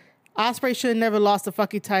 2. Ospreay should have never lost the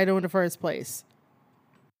fucking title in the first place.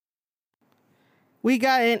 We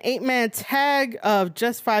got an 8-man tag of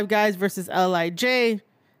Just 5 Guys versus LIJ.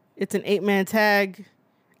 It's an 8-man tag.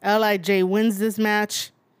 LIJ wins this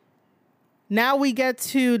match. Now we get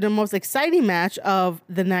to the most exciting match of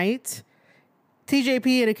the night.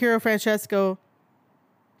 TJP and Akira Francesco,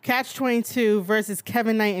 Catch 22 versus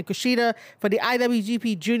Kevin Knight and Kushida for the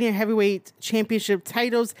IWGP Junior Heavyweight Championship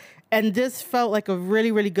titles. And this felt like a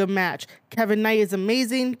really, really good match. Kevin Knight is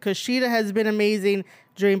amazing. Kushida has been amazing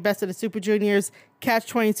during Best of the Super Juniors. Catch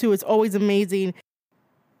 22 is always amazing.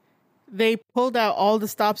 They pulled out all the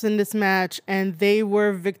stops in this match and they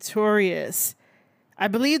were victorious. I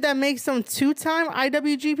believe that makes them 2-time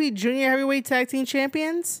IWGP Junior Heavyweight Tag Team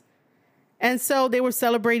Champions. And so they were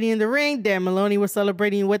celebrating in the ring. Dan Maloney was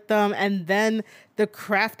celebrating with them. And then the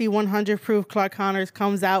crafty 100 proof Clark Connors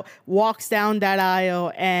comes out, walks down that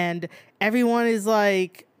aisle, and everyone is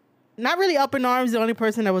like, not really up in arms. The only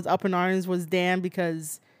person that was up in arms was Dan,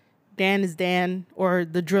 because Dan is Dan, or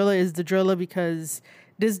the Driller is the Driller, because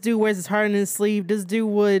this dude wears his heart on his sleeve. This dude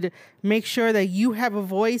would make sure that you have a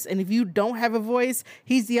voice. And if you don't have a voice,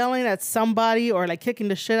 he's yelling at somebody or like kicking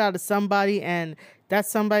the shit out of somebody. And that's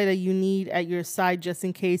somebody that you need at your side just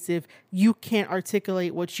in case if you can't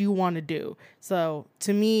articulate what you want to do. So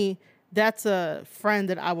to me, that's a friend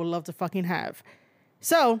that I would love to fucking have.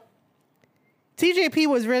 So TJP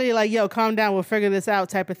was really like, yo, calm down, we'll figure this out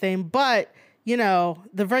type of thing. But, you know,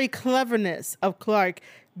 the very cleverness of Clark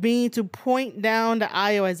being to point down the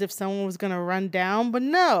aisle as if someone was going to run down. But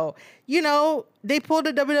no, you know, they pulled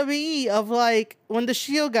the WWE of like when the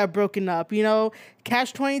Shield got broken up, you know,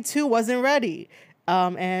 Catch 22 wasn't ready.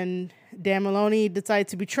 And Dan Maloney decided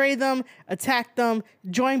to betray them, attack them,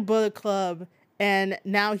 join Bullet Club, and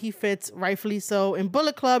now he fits rightfully so in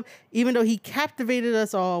Bullet Club, even though he captivated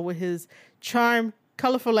us all with his charm,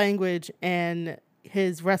 colorful language, and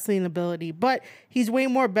his wrestling ability. But he's way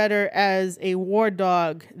more better as a war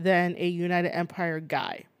dog than a United Empire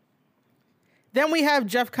guy. Then we have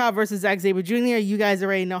Jeff Cobb versus Zack Sabre Jr. You guys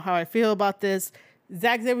already know how I feel about this.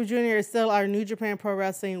 Zack Sabre Jr. is still our New Japan Pro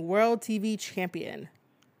Wrestling World TV Champion.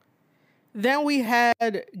 Then we had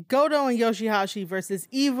Goto and Yoshihashi versus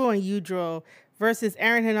Evil and Yujiro versus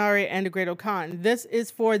Aaron Henare and the Great Khan. This is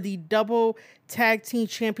for the double tag team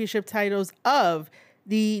championship titles of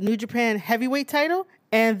the New Japan Heavyweight title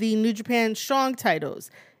and the New Japan Strong titles.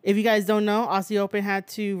 If you guys don't know, Aussie Open had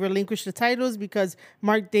to relinquish the titles because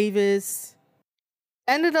Mark Davis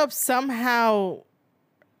ended up somehow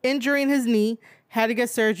injuring his knee, had to get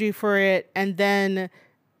surgery for it, and then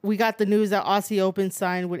we got the news that Aussie Open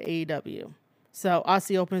signed with AEW. So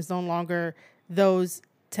Aussie Open is no longer those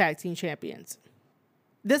tag team champions.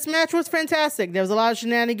 This match was fantastic. There was a lot of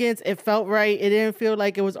shenanigans. It felt right. It didn't feel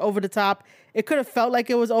like it was over the top. It could have felt like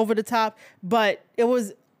it was over the top, but it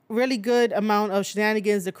was really good amount of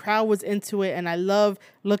shenanigans. The crowd was into it, and I love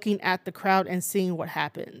looking at the crowd and seeing what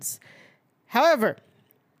happens. However,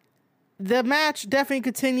 the match definitely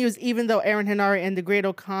continues, even though Aaron Henare and the Great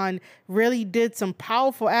Khan really did some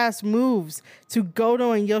powerful ass moves to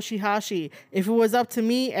Goto and Yoshihashi. If it was up to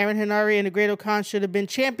me, Aaron Henare and the Great Khan should have been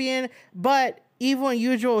champion, but Evil and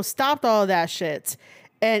Yujiro stopped all that shit.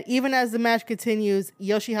 And even as the match continues,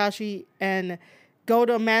 Yoshihashi and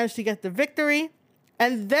Goto managed to get the victory.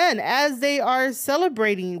 And then as they are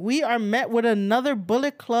celebrating, we are met with another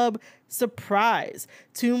Bullet Club surprise.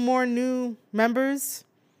 2 more new members,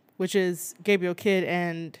 which is Gabriel Kidd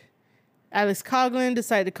and Alex Coughlin,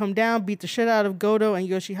 decided to come down, beat the shit out of Goto and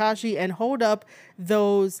Yoshihashi, and hold up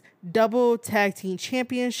those double tag team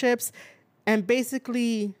championships, and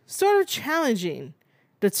basically sort of challenging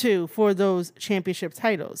the two for those championship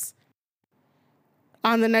titles.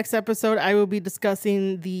 On the next episode, I will be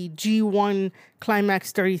discussing the G1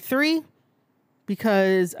 Climax 33,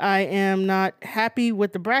 because I am not happy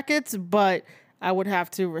with the brackets, but I would have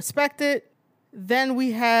to respect it. Then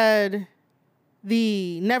we had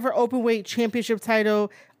the Never Openweight Championship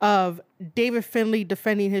title of David Finlay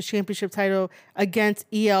defending his championship title against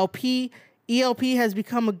ELP. ELP has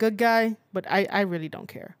become a good guy, but I really don't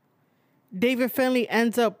care. David Finlay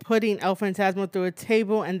ends up putting El Phantasmo through a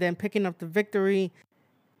table and then picking up the victory.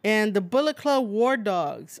 And the Bullet Club War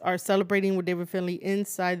Dogs are celebrating with David Finlay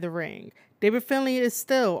inside the ring. David Finlay is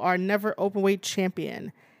still our never openweight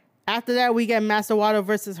champion. After that, we get Master Wato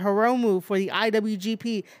versus Hiromu for the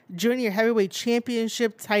IWGP Junior Heavyweight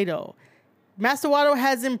Championship title. Master Wato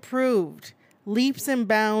has improved leaps and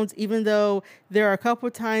bounds, even though there are a couple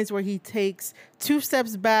of times where he takes 2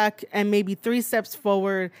 steps back and maybe 3 steps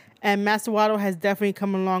forward. And Master Wato has definitely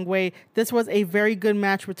come a long way. This was a very good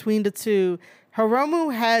match between the two.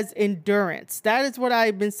 Hiromu has endurance. That is what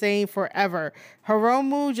I've been saying forever.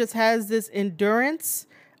 Hiromu just has this endurance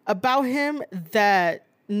about him that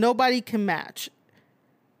nobody can match.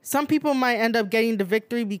 Some people might end up getting the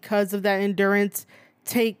victory because of that endurance.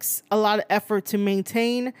 Takes a lot of effort to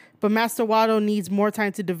maintain, but Master Wato needs more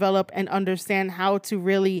time to develop and understand how to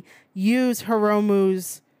really use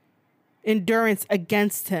Hiromu's endurance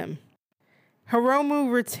against him.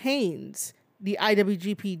 Hiromu retains the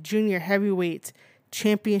IWGP Junior Heavyweight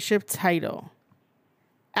Championship title.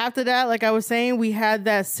 After that, like I was saying, we had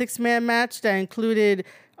that 6-man match that included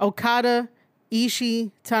Okada,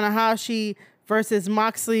 Ishii, Tanahashi versus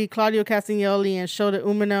Moxley, Claudio Castagnoli, and Shota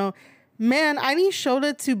Umino. Man, I need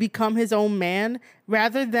Shota to become his own man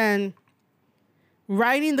rather than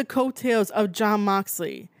riding the coattails of Jon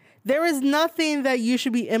Moxley. There is nothing that you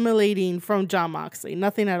should be emulating from Jon Moxley.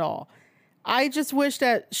 Nothing at all. I just wish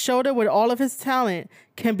that Shota, with all of his talent,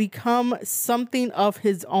 can become something of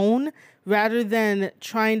his own rather than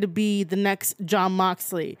trying to be the next Jon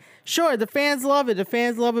Moxley. Sure, the fans love it. The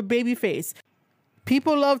fans love a babyface.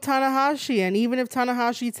 People love Tanahashi, and even if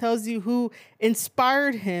Tanahashi tells you who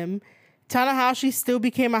inspired him, Tanahashi still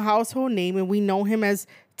became a household name, and we know him as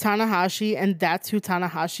Tanahashi, and that's who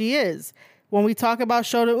Tanahashi is. When we talk about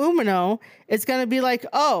Shota Umino, it's going to be like,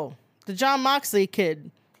 oh, the Jon Moxley kid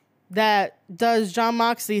that does Jon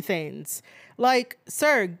Moxley things. Like,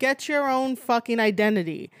 sir, get your own fucking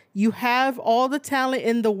identity. You have all the talent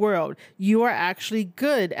in the world. You are actually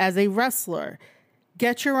good as a wrestler.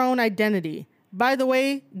 Get your own identity. By the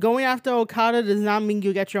way, going after Okada does not mean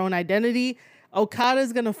you get your own identity. Okada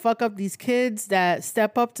is going to fuck up these kids that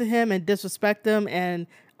step up to him and disrespect them, and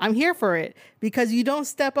I'm here for it because you don't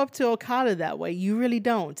step up to Okada that way. You really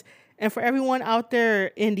don't. And for everyone out there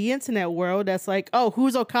in the internet world that's like, oh,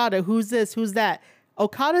 who's Okada? Who's this? Who's that?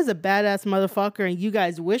 Okada's a badass motherfucker, and you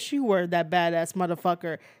guys wish you were that badass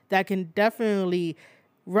motherfucker that can definitely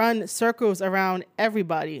run circles around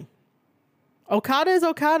everybody. Okada is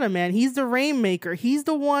Okada, man. He's the rainmaker. He's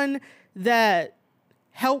the one that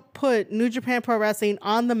helped put New Japan Pro Wrestling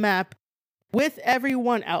on the map with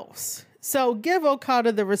everyone else. So give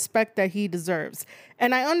Okada the respect that he deserves.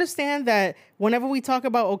 And I understand that whenever we talk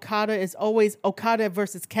about Okada, it's always Okada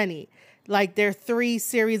versus Kenny. Like their 3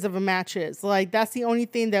 series of matches. Like that's the only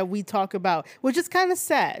thing that we talk about, which is kind of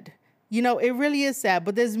sad. You know, it really is sad.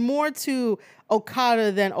 But there's more to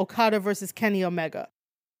Okada than Okada versus Kenny Omega.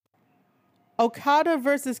 Okada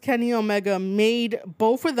versus Kenny Omega made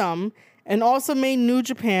both of them and also made New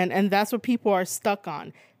Japan, and that's what people are stuck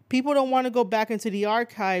on. People don't want to go back into the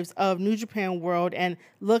archives of New Japan World and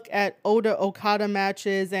look at older Okada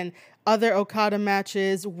matches and other Okada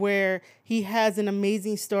matches where he has an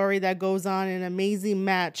amazing story that goes on, an amazing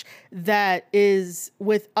match that is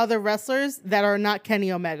with other wrestlers that are not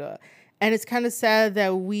Kenny Omega. And it's kind of sad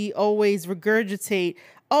that we always regurgitate,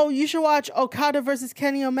 oh, you should watch Okada versus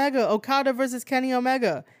Kenny Omega, Okada versus Kenny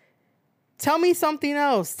Omega. Tell me something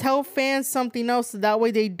else. Tell fans something else so that way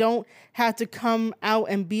they don't have to come out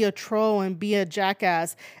and be a troll and be a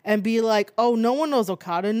jackass and be like, oh, no one knows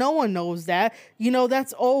Okada. No one knows that. You know,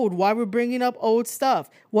 that's old. Why we're bringing up old stuff?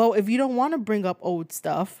 Well, if you don't want to bring up old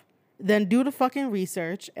stuff, then do the fucking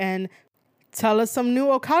research and tell us some new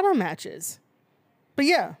Okada matches. But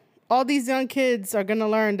yeah, all these young kids are going to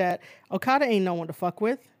learn that Okada ain't no one to fuck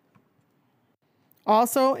with.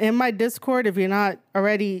 Also, in my Discord, if you're not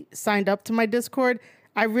already signed up to my Discord,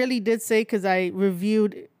 I really did say, because I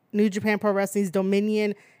reviewed New Japan Pro Wrestling's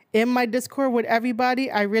Dominion in my Discord with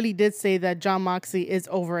everybody, I really did say that Jon Moxley is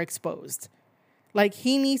overexposed. Like,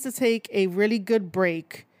 he needs to take a really good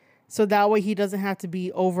break so that way he doesn't have to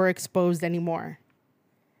be overexposed anymore.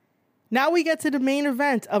 Now we get to the main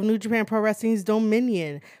event of New Japan Pro Wrestling's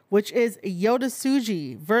Dominion, which is Yota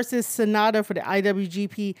Tsuji versus Sonata for the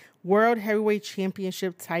IWGP World Heavyweight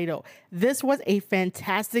Championship title. This was a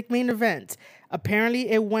fantastic main event. Apparently,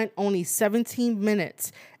 it went only 17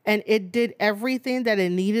 minutes, and it did everything that it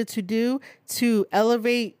needed to do to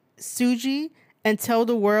elevate Tsuji and tell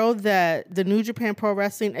the world that the New Japan Pro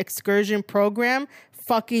Wrestling Excursion program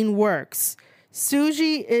fucking works.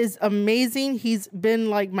 Tsuji is amazing. He's been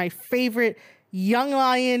like my favorite Young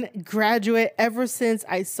Lion graduate ever since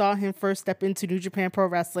I saw him first step into New Japan Pro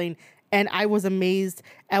Wrestling, and I was amazed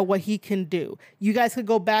at what he can do. You guys could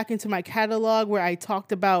go back into my catalog where I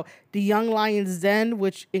talked about the Young Lions then,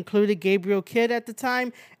 which included Gabriel Kidd at the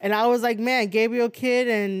time. And I was like, man, Gabriel Kidd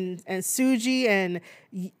and Tsuji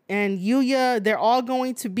and Yuya, they're all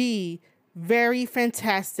going to be very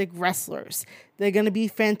fantastic wrestlers. They're going to be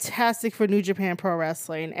fantastic for New Japan Pro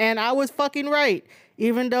Wrestling. And I was fucking right,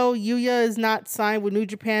 even though Yuya is not signed with New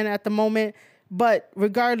Japan at the moment. But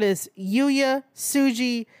regardless, Yuya,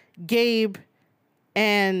 Tsuji, Gabe,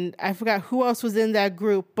 and I forgot who else was in that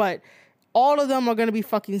group, but all of them are going to be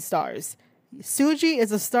fucking stars. Tsuji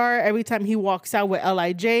is a star every time he walks out with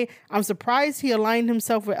LIJ. I'm surprised he aligned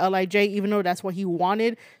himself with LIJ, even though that's what he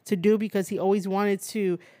wanted to do, because he always wanted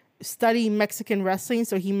to study Mexican wrestling.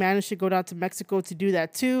 So he managed to go down to Mexico to do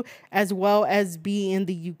that too, as well as be in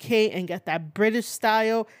the UK and get that British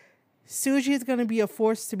style. Tsuji is going to be a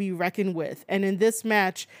force to be reckoned with. And in this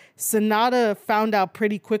match, Sanada found out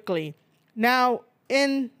pretty quickly. Now,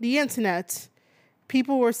 in the internet,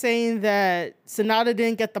 people were saying that Sanada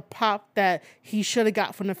didn't get the pop that he should have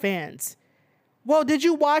got from the fans. Well, did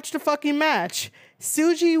you watch the fucking match?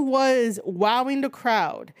 Tsuji was wowing the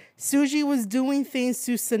crowd. Tsuji was doing things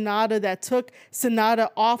to Sanada that took Sanada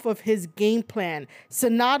off of his game plan.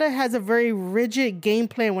 Sanada has a very rigid game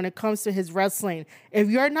plan when it comes to his wrestling. If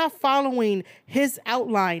you're not following his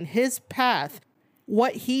outline, his path,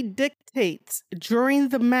 what he dictates during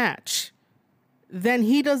the match, then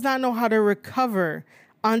he does not know how to recover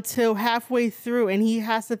until halfway through, and he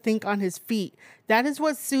has to think on his feet. That is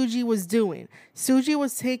what Tsuji was doing. Tsuji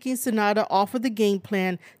was taking Sanada off of the game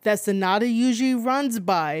plan that Sanada usually runs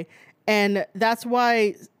by, and that's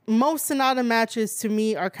why most Sanada matches to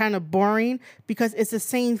me are kind of boring, because it's the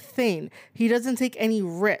same thing. He doesn't take any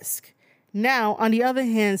risk. Now, on the other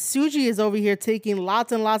hand, Tsuji is over here taking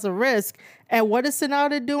lots and lots of risk, and what is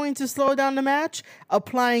Sanada doing to slow down the match?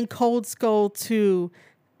 Applying Cold Skull to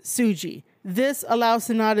Tsuji. This allows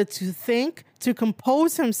Sanada to think, to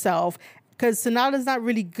compose himself, because Sanada's not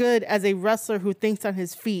really good as a wrestler who thinks on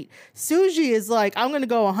his feet. Tsuji is like, I'm going to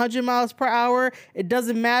go 100 miles per hour. It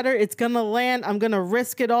doesn't matter. It's going to land. I'm going to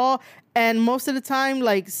risk it all. And most of the time,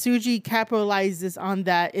 like, Tsuji capitalizes on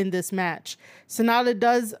that in this match. Sanada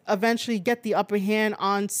does eventually get the upper hand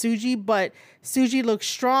on Tsuji, but Tsuji looks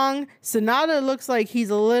strong. Sanada looks like he's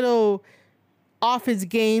a little off his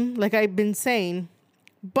game, like I've been saying.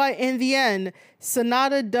 But in the end,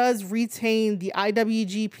 Sanada does retain the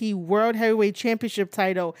IWGP World Heavyweight Championship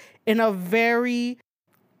title in a very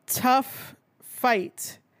tough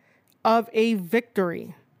fight of a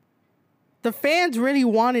victory. The fans really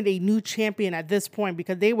wanted a new champion at this point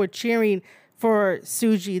because they were cheering for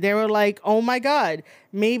Tsuji. They were like, oh my God,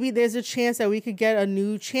 maybe there's a chance that we could get a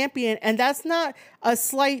new champion. And that's not a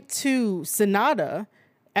slight to Sanada,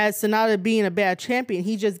 as Sanada being a bad champion.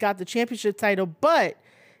 He just got the championship title. But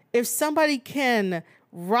if somebody can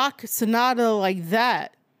rock Sanada like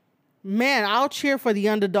that, man, I'll cheer for the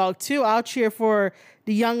underdog too. I'll cheer for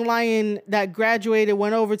the young lion that graduated,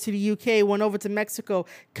 went over to the UK, went over to Mexico,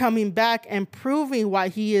 coming back and proving why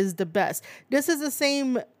he is the best. This is the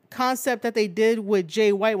same concept that they did with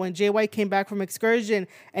Jay White when Jay White came back from Excursion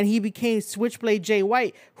and he became Switchblade Jay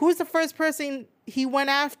White. Who's the first person he went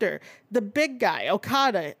after? The big guy,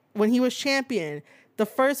 Okada, when he was champion. The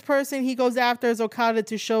first person he goes after is Okada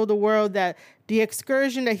to show the world that the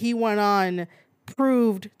excursion that he went on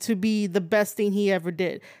proved to be the best thing he ever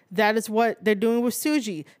did. That is what they're doing with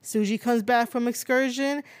Tsuji. Tsuji comes back from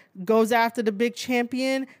excursion, goes after the big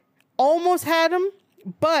champion, almost had him,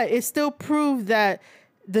 but it still proved that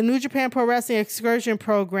the New Japan Pro Wrestling excursion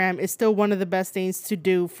program is still one of the best things to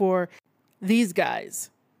do for these guys.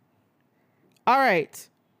 All right.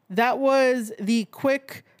 That was the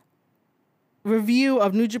quick review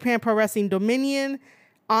of New Japan Pro Wrestling Dominion.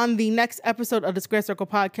 On the next episode of the Square Circle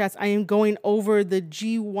Podcast, I am going over the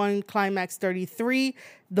G1 Climax 33,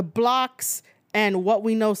 the blocks, and what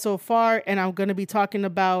we know so far. And I'm going to be talking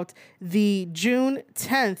about the June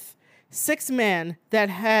 10th six-man that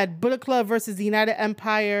had Bullet Club versus the United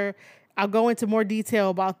Empire. I'll go into more detail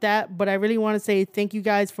about that, but I really want to say thank you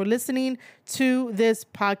guys for listening to this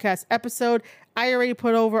podcast episode. I already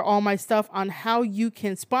put over all my stuff on how you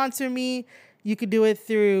can sponsor me. You could do it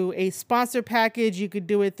through a sponsor package. You could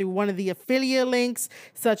do it through one of the affiliate links,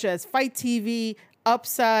 such as Fight TV,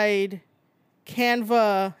 Upside,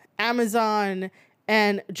 Canva, Amazon,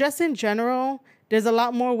 and just in general, There's a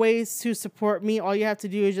lot more ways to support me. All you have to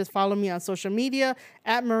do is just follow me on social media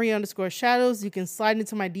at Marie_Shadows. You can slide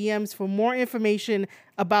into my DMs for more information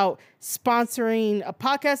about sponsoring a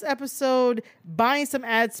podcast episode, buying some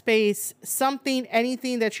ad space, something,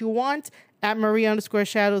 anything that you want at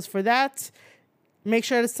Marie_Shadows for that. Make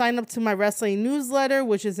sure to sign up to my wrestling newsletter,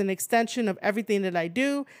 which is an extension of everything that I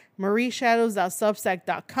do,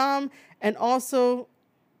 marieshadows.substack.com. And also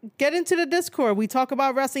get into the Discord. We talk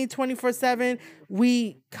about wrestling 24/7.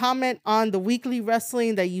 We comment on the weekly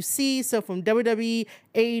wrestling that you see. So from WWE,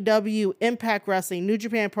 AEW, Impact Wrestling, New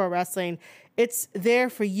Japan Pro Wrestling, it's there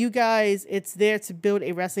for you guys. It's there to build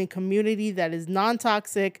a wrestling community that is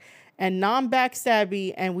non-toxic and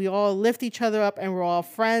non-backstabby, and we all lift each other up, and we're all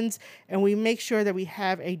friends, and we make sure that we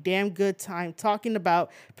have a damn good time talking about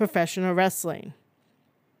professional wrestling.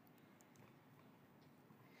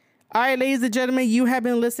 All right, ladies and gentlemen, you have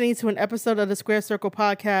been listening to an episode of the Square Circle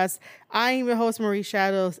Podcast. I am your host, Marie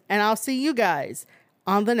Shadows, and I'll see you guys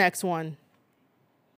on the next one.